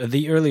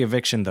 The early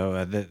eviction,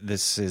 though,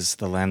 this is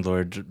the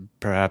landlord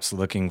perhaps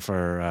looking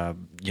for,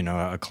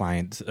 a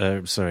client,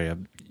 a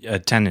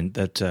tenant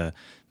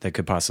that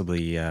could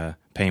possibly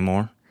pay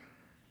more.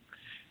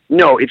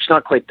 No, it's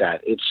not quite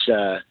that. It's,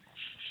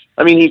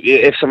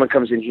 if someone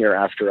comes in here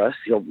after us,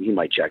 he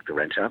might jack the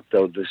rent up,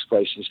 though this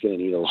place is going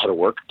to need a lot of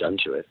work done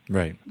to it.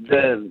 Right.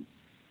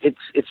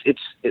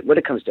 What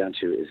it comes down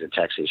to is a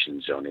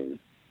taxation, zoning,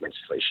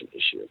 legislation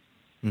issue.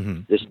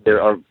 Mm-hmm.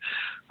 There are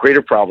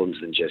greater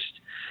problems than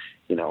just,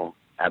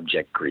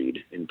 abject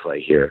greed in play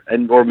here,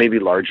 or maybe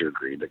larger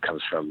greed that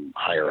comes from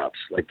higher ups.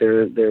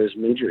 There's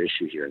major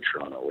issue here in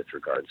Toronto with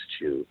regards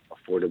to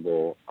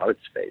affordable art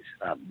space.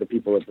 The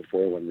people at the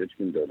 401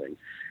 Richmond building,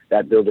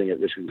 that building at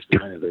Richmond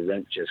Spine, the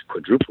rent just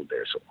quadrupled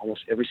there. So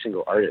almost every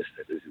single artist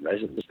that is in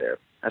residence there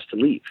has to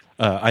leave.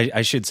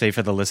 I should say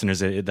for the listeners,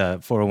 the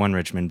 401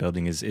 Richmond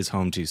building is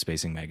home to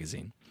Spacing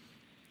Magazine.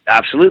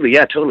 Absolutely,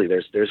 yeah, totally.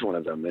 There's one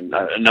of them, and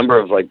a number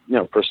of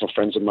personal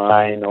friends of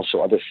mine, also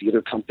other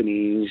theater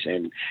companies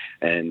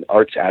and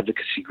arts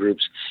advocacy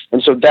groups,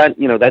 and so that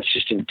that's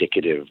just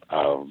indicative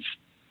of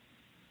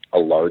a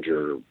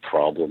larger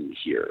problem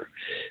here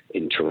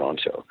in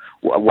Toronto.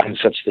 One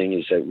such thing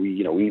is that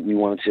we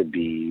wanted to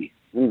be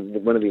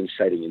one of the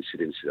inciting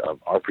incidents of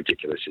our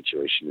particular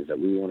situation is that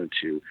we wanted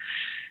to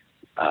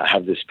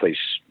have this place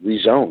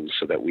rezoned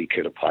so that we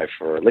could apply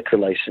for a liquor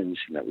license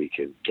and that we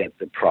could get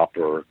the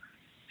proper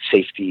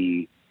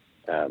safety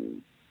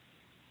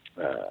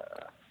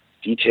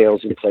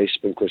details in place,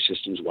 sprinkler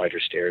systems, wider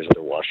stairs,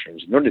 other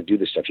washrooms. In order to do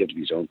this stuff, you have to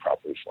be zoned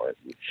properly for it.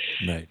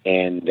 Right.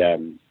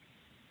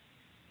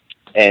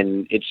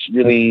 And it's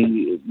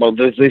really,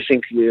 they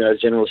think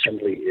General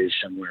Assembly is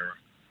somewhere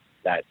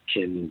that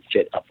can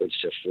fit upwards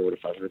to 400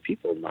 to 500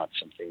 people, not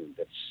something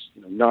that's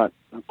not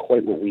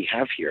quite what we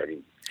have here. I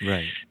mean,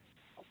 right.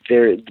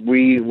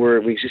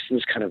 We exist in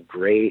this kind of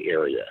gray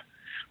area,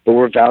 but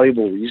we're a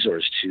valuable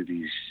resource to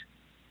these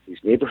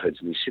neighborhoods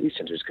and these city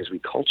centers because we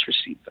culture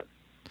seed them.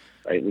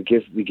 Right, we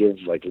give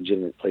like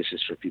legitimate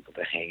places for people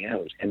to hang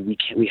out, and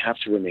we have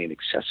to remain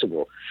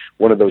accessible.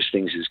 One of those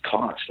things is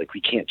cost. Like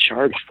we can't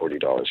charge $40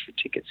 for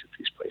tickets at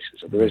these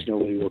places, otherwise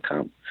nobody will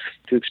come.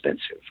 Too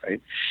expensive,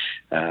 right?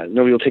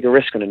 Nobody will take a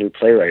risk on a new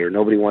playwright, or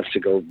nobody wants to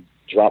go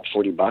drop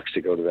 $40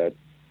 to go to that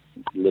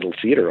little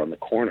theater on the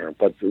corner.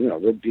 But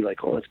they'll be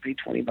like, oh, let's pay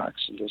 $20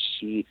 and go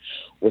see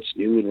what's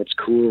new and what's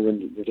cool.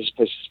 And this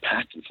place is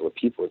packed and full of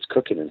people. It's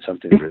cooking and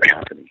something's really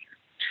happening here.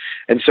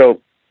 And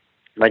so,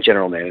 my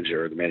general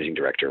manager, or the managing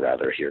director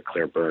rather here,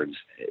 Claire Burns,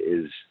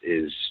 is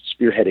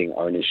spearheading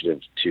our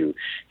initiative to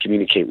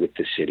communicate with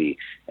the city,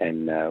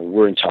 and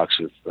we're in talks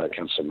with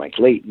Councillor Mike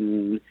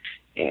Layton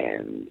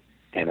and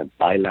Anna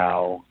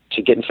Bailau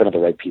to get in front of the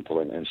right people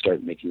and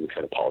start making the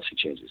kind of policy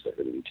changes that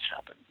really need to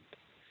happen.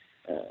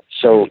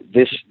 So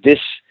this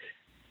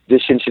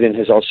incident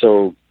has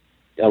also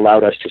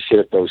allowed us to sit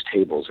at those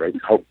tables, right,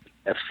 and help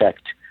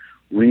affect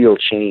real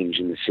change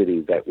in the city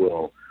that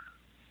will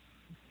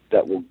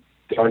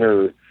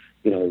garner,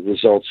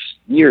 results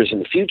years in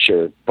the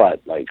future, but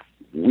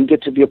we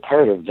get to be a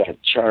part of that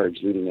charge,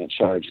 leading that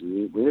charge,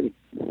 and we're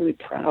really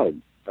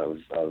proud of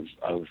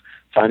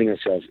finding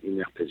ourselves in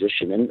that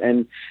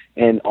position,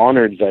 and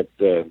honored that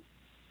the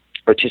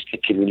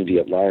artistic community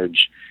at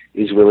large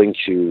is willing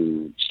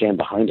to stand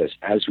behind us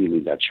as we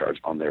lead that charge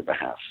on their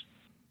behalf.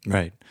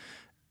 Right.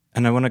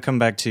 And I want to come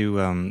back to,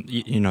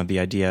 the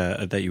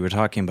idea that you were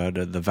talking about,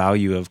 the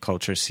value of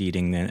culture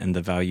seeding and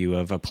the value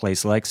of a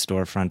place like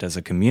Storefront as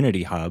a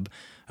community hub,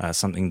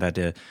 something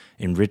that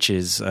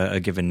enriches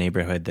a given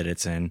neighborhood that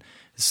it's in.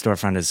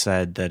 Storefront has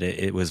said that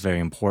it was very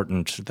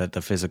important that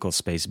the physical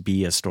space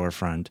be a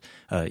storefront,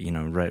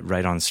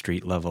 right on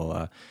street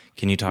level.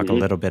 Can you talk a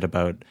little bit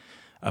about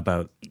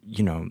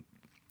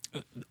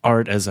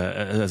art as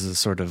a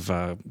sort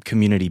of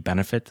community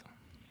benefit?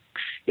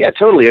 Yeah,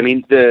 totally. I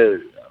mean,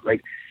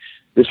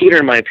 the theater,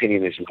 in my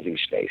opinion, is living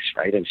space,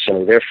 right? And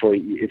so, therefore,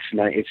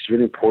 it's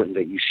really important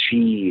that you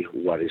see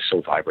what is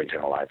so vibrant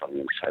and alive on the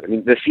inside. I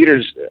mean, the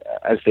theaters,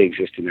 as they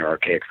exist in their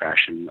archaic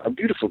fashion, are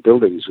beautiful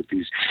buildings with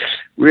these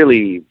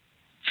really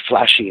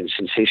flashy and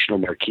sensational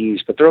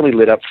marquees, but they're only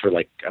lit up for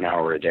an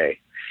hour a day.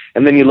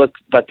 And then you look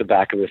at the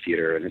back of the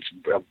theater, and it's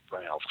a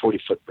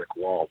 40-foot brick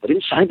wall. But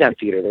inside that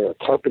theater, there are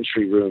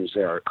carpentry rooms,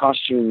 there are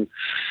costume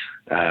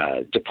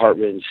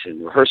departments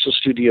and rehearsal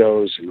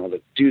studios, and all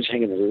the dudes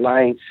hanging the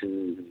lights,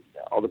 and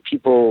all the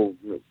people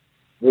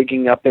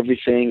rigging up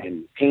everything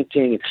and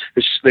painting.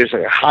 There's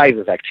a hive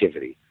of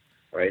activity,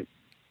 right?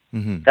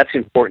 Mm-hmm. That's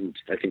important,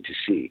 I think, to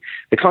see.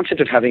 The concept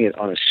of having it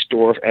on in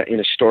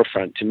a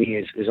storefront, to me,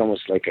 is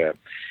almost like a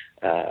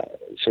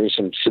sort of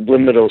some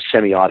subliminal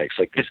semiotics,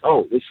 like this.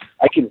 Oh,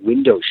 I can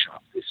window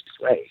shop this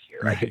play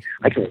here. Right.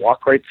 I can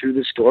walk right through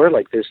the store.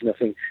 There's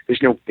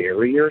no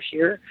barrier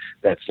here.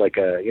 That's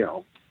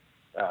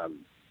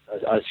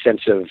a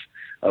sense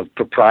of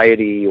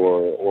propriety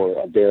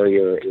or a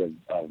barrier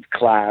of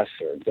class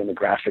or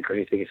demographic or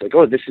anything. It's like,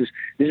 oh, this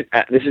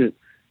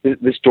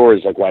door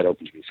is wide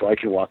open to me, so I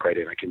can walk right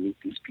in. I can meet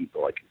these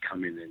people. I can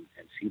come in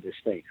and see this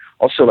thing.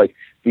 Also,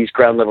 these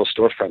ground level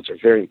storefronts are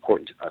very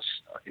important to us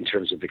in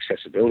terms of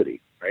accessibility,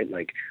 right?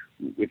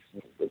 With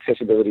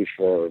accessibility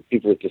for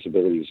people with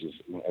disabilities is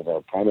one of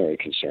our primary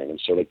concern.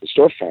 And so, the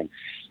storefront,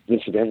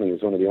 incidentally,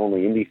 is one of the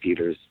only indie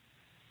theaters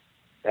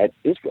that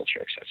is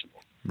wheelchair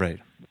accessible. Right.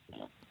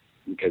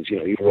 Because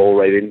you roll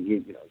right in,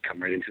 you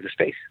come right into the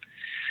space.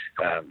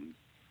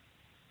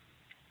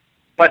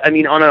 But I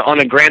mean, on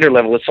a grander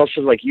level, it's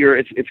also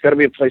it's got to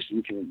be a place that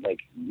you can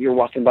you're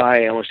walking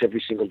by almost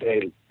every single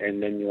day,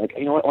 and then you're like,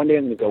 you know what, one day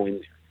I'm going to go in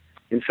there.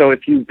 And so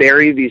if you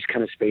bury these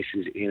kind of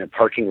spaces in a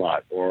parking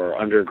lot or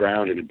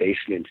underground in a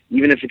basement,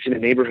 even if it's in a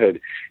neighborhood,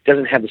 it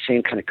doesn't have the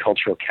same kind of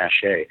cultural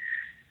cachet.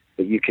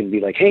 that you can be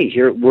like, hey,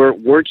 here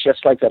we're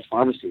just like that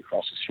pharmacy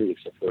across the street,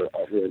 except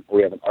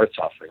we have an arts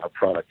offering. Our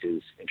product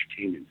is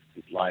entertainment,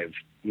 is live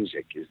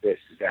music, is this,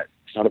 is that.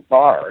 It's not a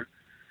bar,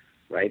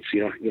 right? So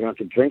you don't have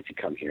to drink to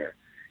come here.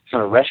 It's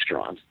not a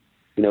restaurant.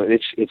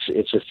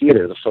 It's a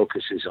theater. The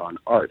focus is on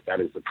art. That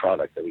is the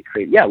product that we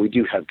create. Yeah, we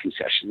do have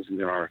concessions, and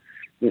there are,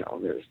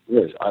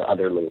 there's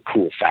other little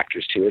cool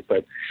factors to it,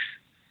 but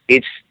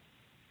it's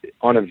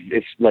on a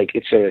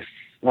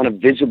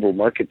visible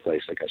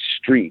marketplace, like a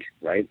street,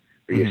 right?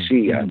 Where you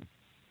see a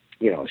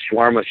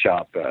shawarma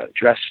shop, a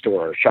dress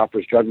store,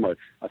 Shoppers Drug Mart,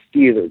 a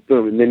theater,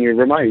 boom, and then you're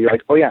reminded, you're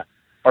like, oh yeah,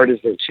 art is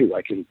there too.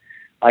 I can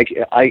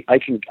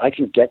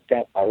get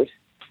that art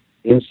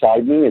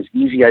inside me as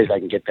easy as I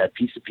can get that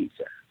piece of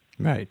pizza.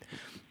 Right.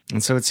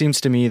 And so it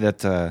seems to me that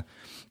the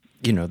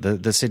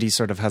city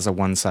sort of has a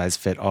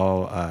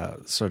one-size-fit-all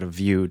sort of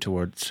view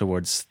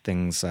towards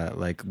things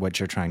like what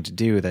you're trying to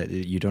do, that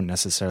you don't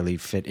necessarily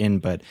fit in.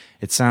 But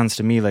it sounds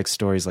to me like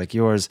stories like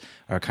yours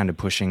are kind of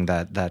pushing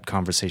that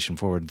conversation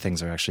forward.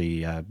 Things are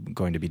actually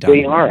going to be done.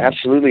 They are,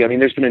 absolutely. I mean,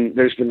 there's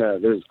one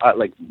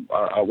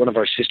of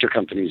our sister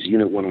companies,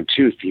 Unit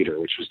 102 Theater,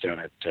 which was down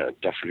at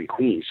Dufferin and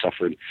Queens,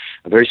 suffered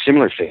a very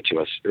similar fate to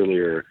us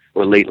earlier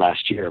or late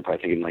last year. But I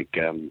think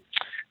in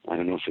I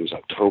don't know if it was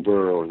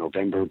October or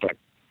November, but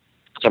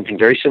something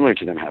very similar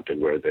to them happened,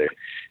 where they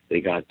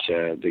got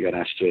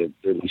asked to,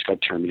 their lease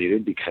got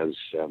terminated because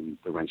the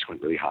rents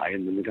went really high,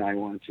 and then the guy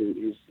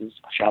is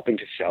shopping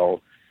to sell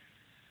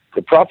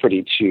the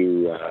property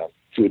to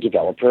a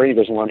developer. He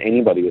doesn't want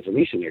anybody with a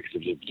lease in there,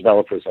 because if the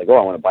developer is like, oh,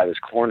 I want to buy this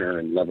corner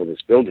and level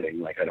this building,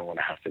 like I don't want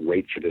to have to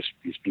wait for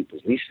these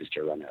people's leases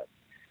to run out.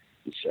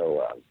 And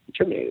so he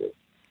terminated it.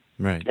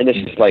 Right. And this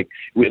is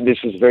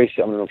very,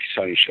 I don't know if you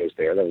saw any shows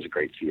there. That was a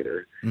great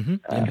theater. Mm-hmm.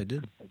 Yeah, I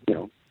did.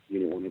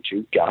 Unit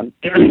 102 gone.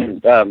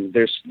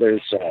 There's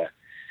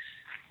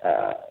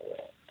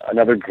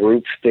another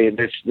group.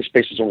 The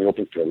space was only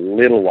open for a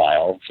little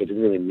while, so it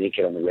didn't really make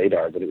it on the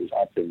radar. But it was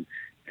up and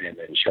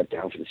then shut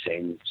down for the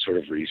same sort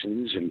of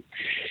reasons. And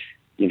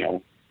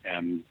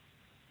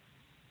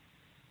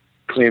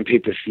Clay and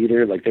Paper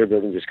Theater, like their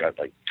building just got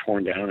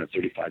torn down at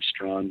 35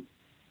 Strong.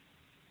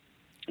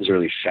 There's a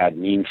really sad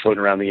meme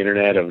floating around the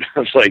internet of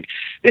like,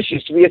 this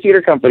used to be a theater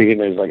company,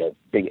 and there's like a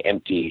big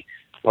empty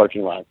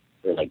parking lot.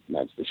 They're like,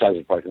 that's the size of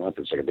the parking lot.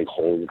 There's like a big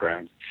hole in the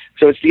ground.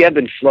 So it's the ebb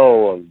and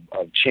flow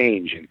of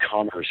change and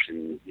commerce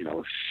and,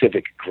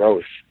 civic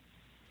growth.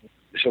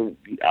 So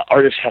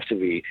artists have to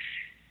be,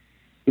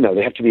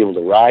 they have to be able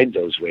to ride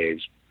those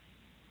waves.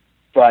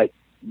 But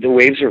the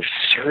waves are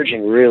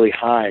surging really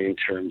high in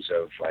terms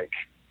of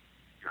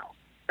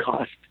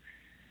cost,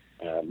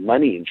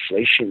 money,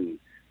 inflation.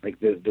 Like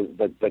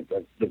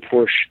the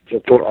poor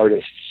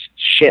artist's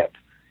ship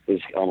is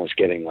almost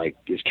getting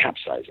is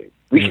capsizing.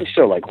 We can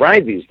still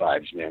ride these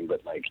vibes, man,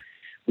 but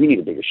we need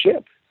a bigger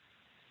ship.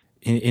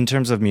 In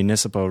terms of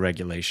municipal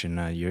regulation,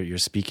 you're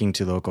speaking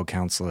to local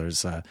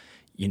councillors.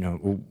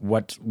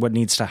 What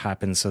needs to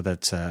happen so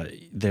that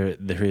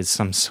there is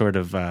some sort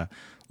of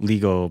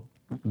legal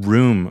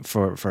room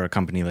for a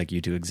company like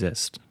you to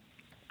exist?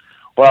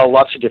 Well,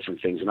 lots of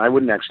different things, and I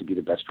wouldn't actually be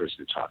the best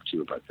person to talk to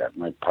about that.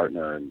 My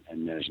partner and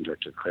managing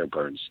director, Claire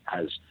Burns,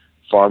 has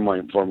far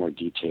more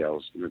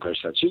details in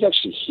regards to that. She's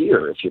actually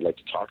here if you'd like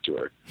to talk to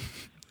her.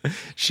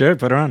 Sure,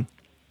 put her on.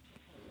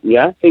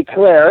 Yeah? Hey,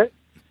 Claire,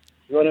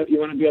 you want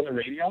to be on the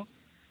radio?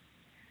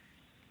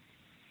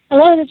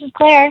 Hello, this is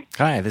Claire.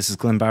 Hi, this is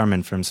Glenn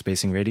Bowerman from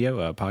Spacing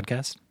Radio, a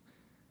podcast.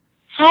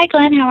 Hi,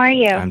 Glenn. How are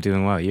you? I'm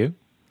doing well. You?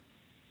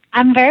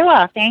 I'm very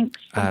well, thanks.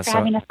 Thanks for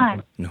having us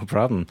on. No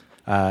problem.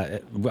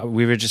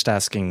 We were just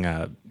asking,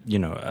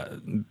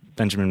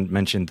 Benjamin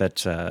mentioned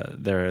that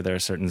there are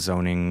certain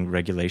zoning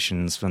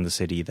regulations from the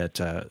city that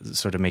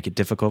sort of make it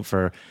difficult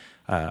for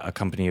a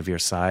company of your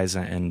size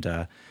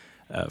and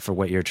for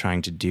what you're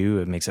trying to do.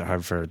 It makes it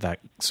hard for that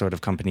sort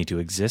of company to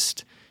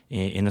exist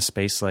in a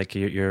space like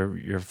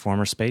your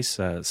former space.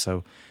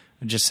 So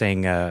just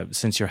saying,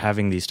 since you're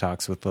having these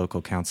talks with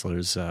local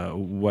councillors,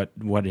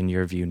 what in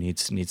your view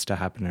needs to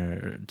happen,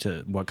 or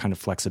what kind of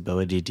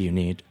flexibility do you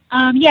need?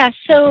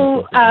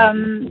 So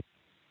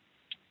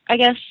I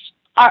guess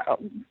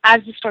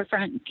as the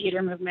storefront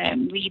theater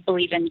movement, we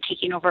believe in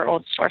taking over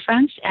old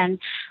storefronts, and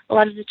a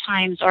lot of the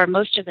times, or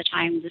most of the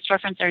time, the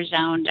storefronts are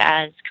zoned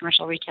as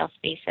commercial retail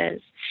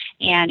spaces,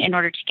 and in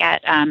order to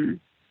get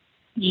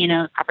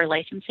proper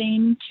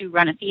licensing to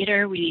run a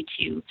theater, we need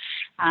to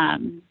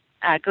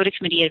go to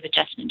Committee of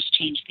Adjustment to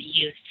change the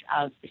use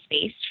of the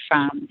space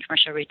from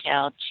commercial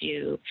retail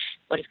to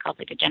what is called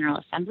a general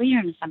assembly or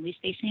an assembly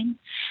spacing.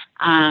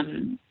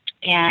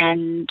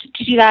 And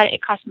to do that,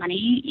 it costs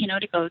money,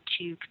 to go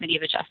to Committee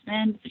of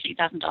Adjustment,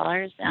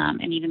 $50,000,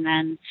 and even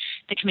then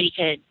the committee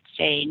could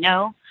say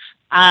no.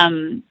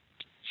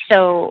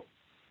 So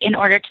in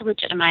order to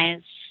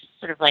legitimize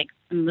sort of the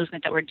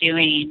movement that we're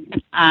doing,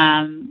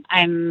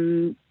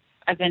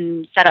 I've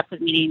been set up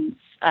with meetings.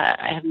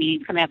 I have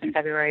meetings coming up in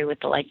February with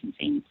the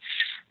licensing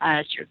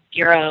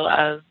bureau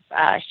of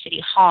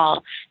City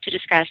Hall to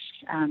discuss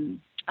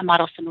a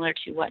model similar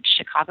to what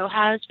Chicago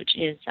has, which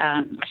is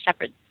a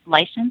separate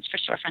license for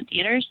storefront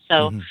theaters.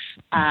 So,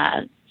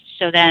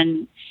 so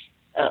then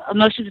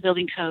most of the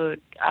building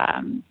code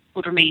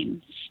would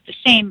remain the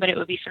same, but it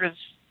would be sort of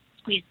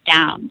squeezed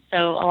down.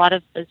 So a lot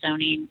of the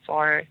zoning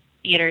for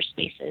theater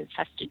spaces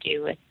has to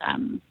do with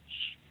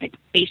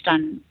based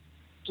on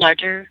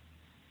larger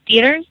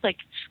theaters. Like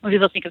when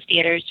people think of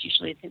theaters,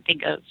 usually they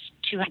think of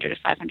 200 to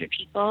 500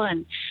 people,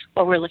 and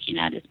what we're looking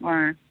at is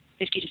more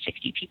 50 to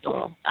 60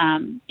 people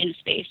in a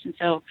space. And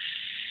so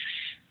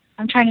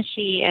I'm trying to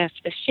see if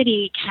the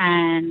city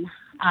can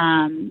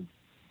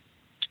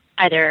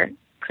either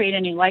create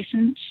a new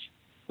licensing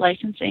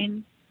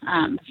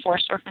for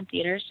storefront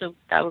theaters, so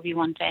that would be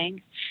one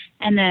thing,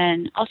 and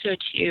then also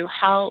to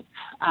help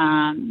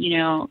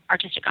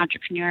artistic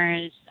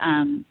entrepreneurs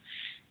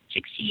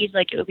succeed.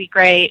 Like it would be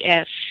great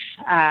if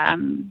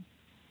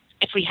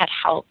we had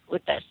help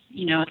with this,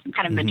 some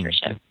kind of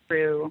mentorship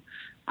through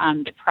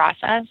the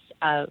process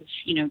of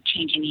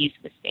changing the use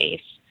of the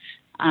space.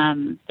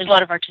 There's a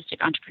lot of artistic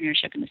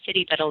entrepreneurship in the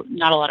city, but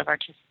not a lot of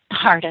artists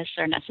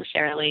are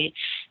necessarily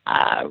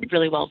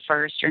really well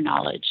versed or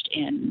knowledgeable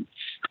in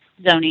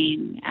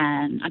zoning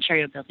and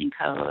Ontario Building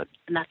Code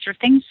and that sort of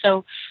thing.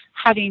 So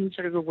having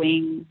sort of a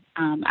wing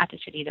at the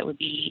city that would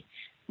be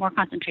more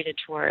concentrated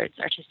towards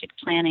artistic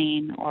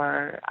planning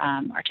or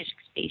artistic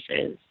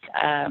spaces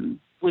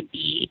would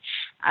be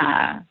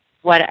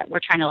what we're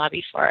trying to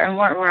lobby for. And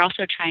we're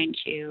also trying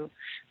to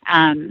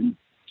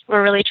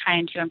we're really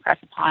trying to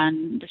impress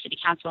upon the City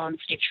Council and the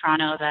City of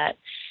Toronto that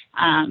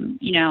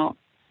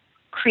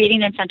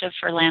creating incentive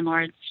for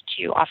landlords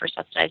to offer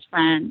subsidized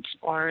rent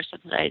or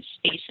subsidized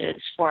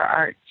spaces for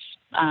arts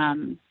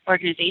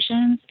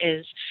organizations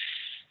is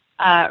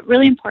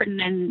really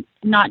important, and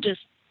not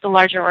just the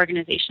larger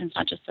organizations,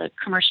 not just the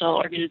commercial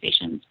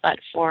organizations, but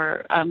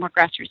for more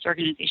grassroots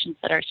organizations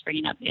that are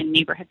springing up in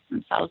neighborhoods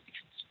themselves.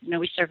 Because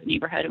we serve the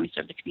neighborhood and we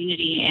serve the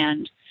community,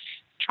 and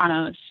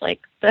Toronto is like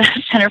the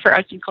center for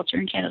arts and culture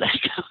in Canada.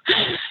 So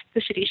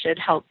the city should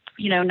help,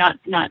 not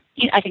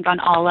I think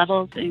on all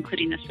levels,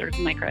 including this sort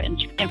of micro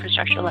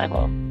infrastructure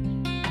level.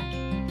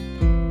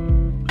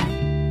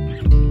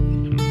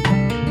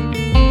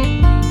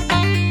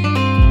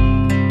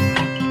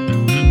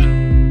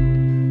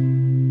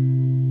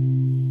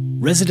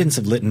 Residents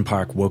of Lytton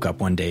Park woke up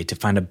one day to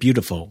find a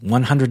beautiful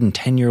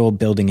 110-year-old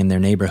building in their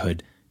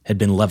neighborhood had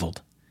been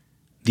leveled.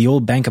 The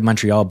old Bank of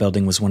Montreal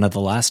building was one of the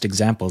last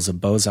examples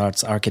of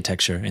Beaux-Arts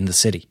architecture in the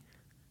city.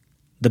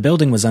 The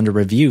building was under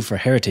review for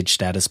heritage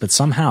status, but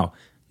somehow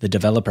the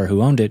developer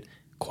who owned it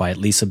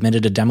quietly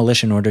submitted a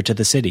demolition order to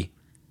the city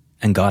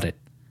and got it.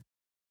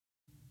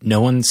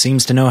 No one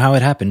seems to know how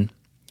it happened.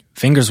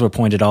 Fingers were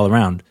pointed all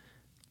around,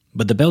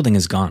 but the building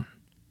is gone.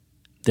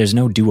 There's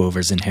no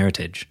do-overs in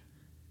heritage.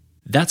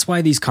 That's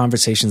why these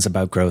conversations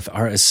about growth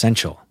are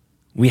essential.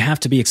 We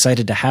have to be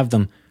excited to have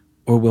them,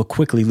 or we'll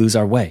quickly lose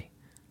our way.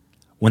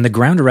 When the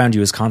ground around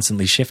you is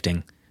constantly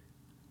shifting,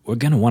 we're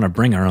going to want to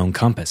bring our own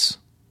compass.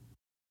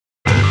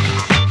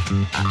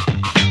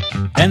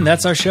 And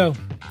that's our show.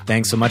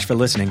 Thanks so much for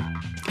listening.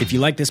 If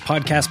you like this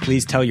podcast,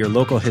 please tell your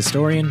local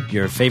historian,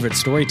 your favorite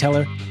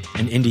storyteller,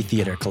 and indie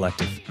theater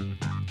collective.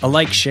 A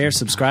like, share,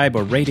 subscribe,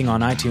 or rating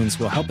on iTunes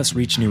will help us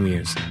reach new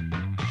ears.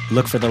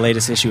 Look for the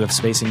latest issue of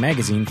Spacing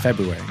Magazine,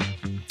 February.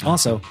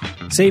 Also,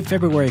 save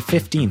February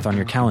 15th on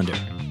your calendar.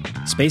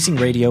 Spacing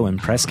Radio and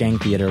Press Gang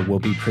Theatre will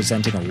be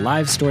presenting a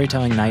live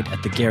storytelling night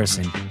at the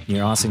Garrison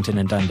near Ossington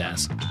and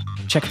Dundas.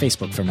 Check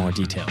Facebook for more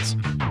details.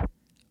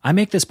 I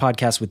make this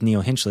podcast with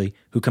Neil Hinchley,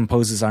 who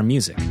composes our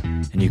music,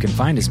 and you can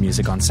find his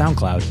music on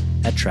SoundCloud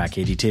at Track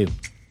 82.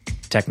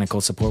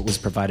 Technical support was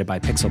provided by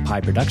Pixel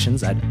Pie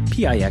Productions at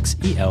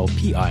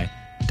pixelpi.ca.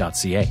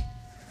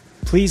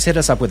 Please hit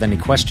us up with any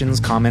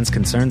questions, comments,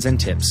 concerns, and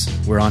tips.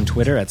 We're on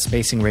Twitter at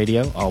Spacing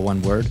Radio, all one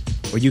word,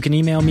 or you can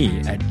email me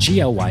at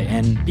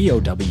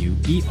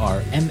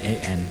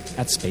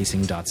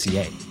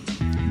glynbowerman@spacing.ca.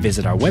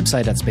 Visit our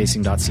website at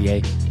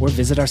spacing.ca or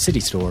visit our city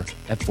store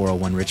at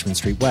 401 Richmond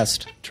Street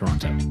West,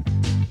 Toronto.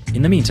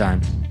 In the meantime,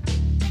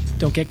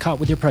 don't get caught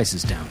with your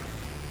prices down.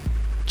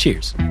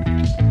 Cheers.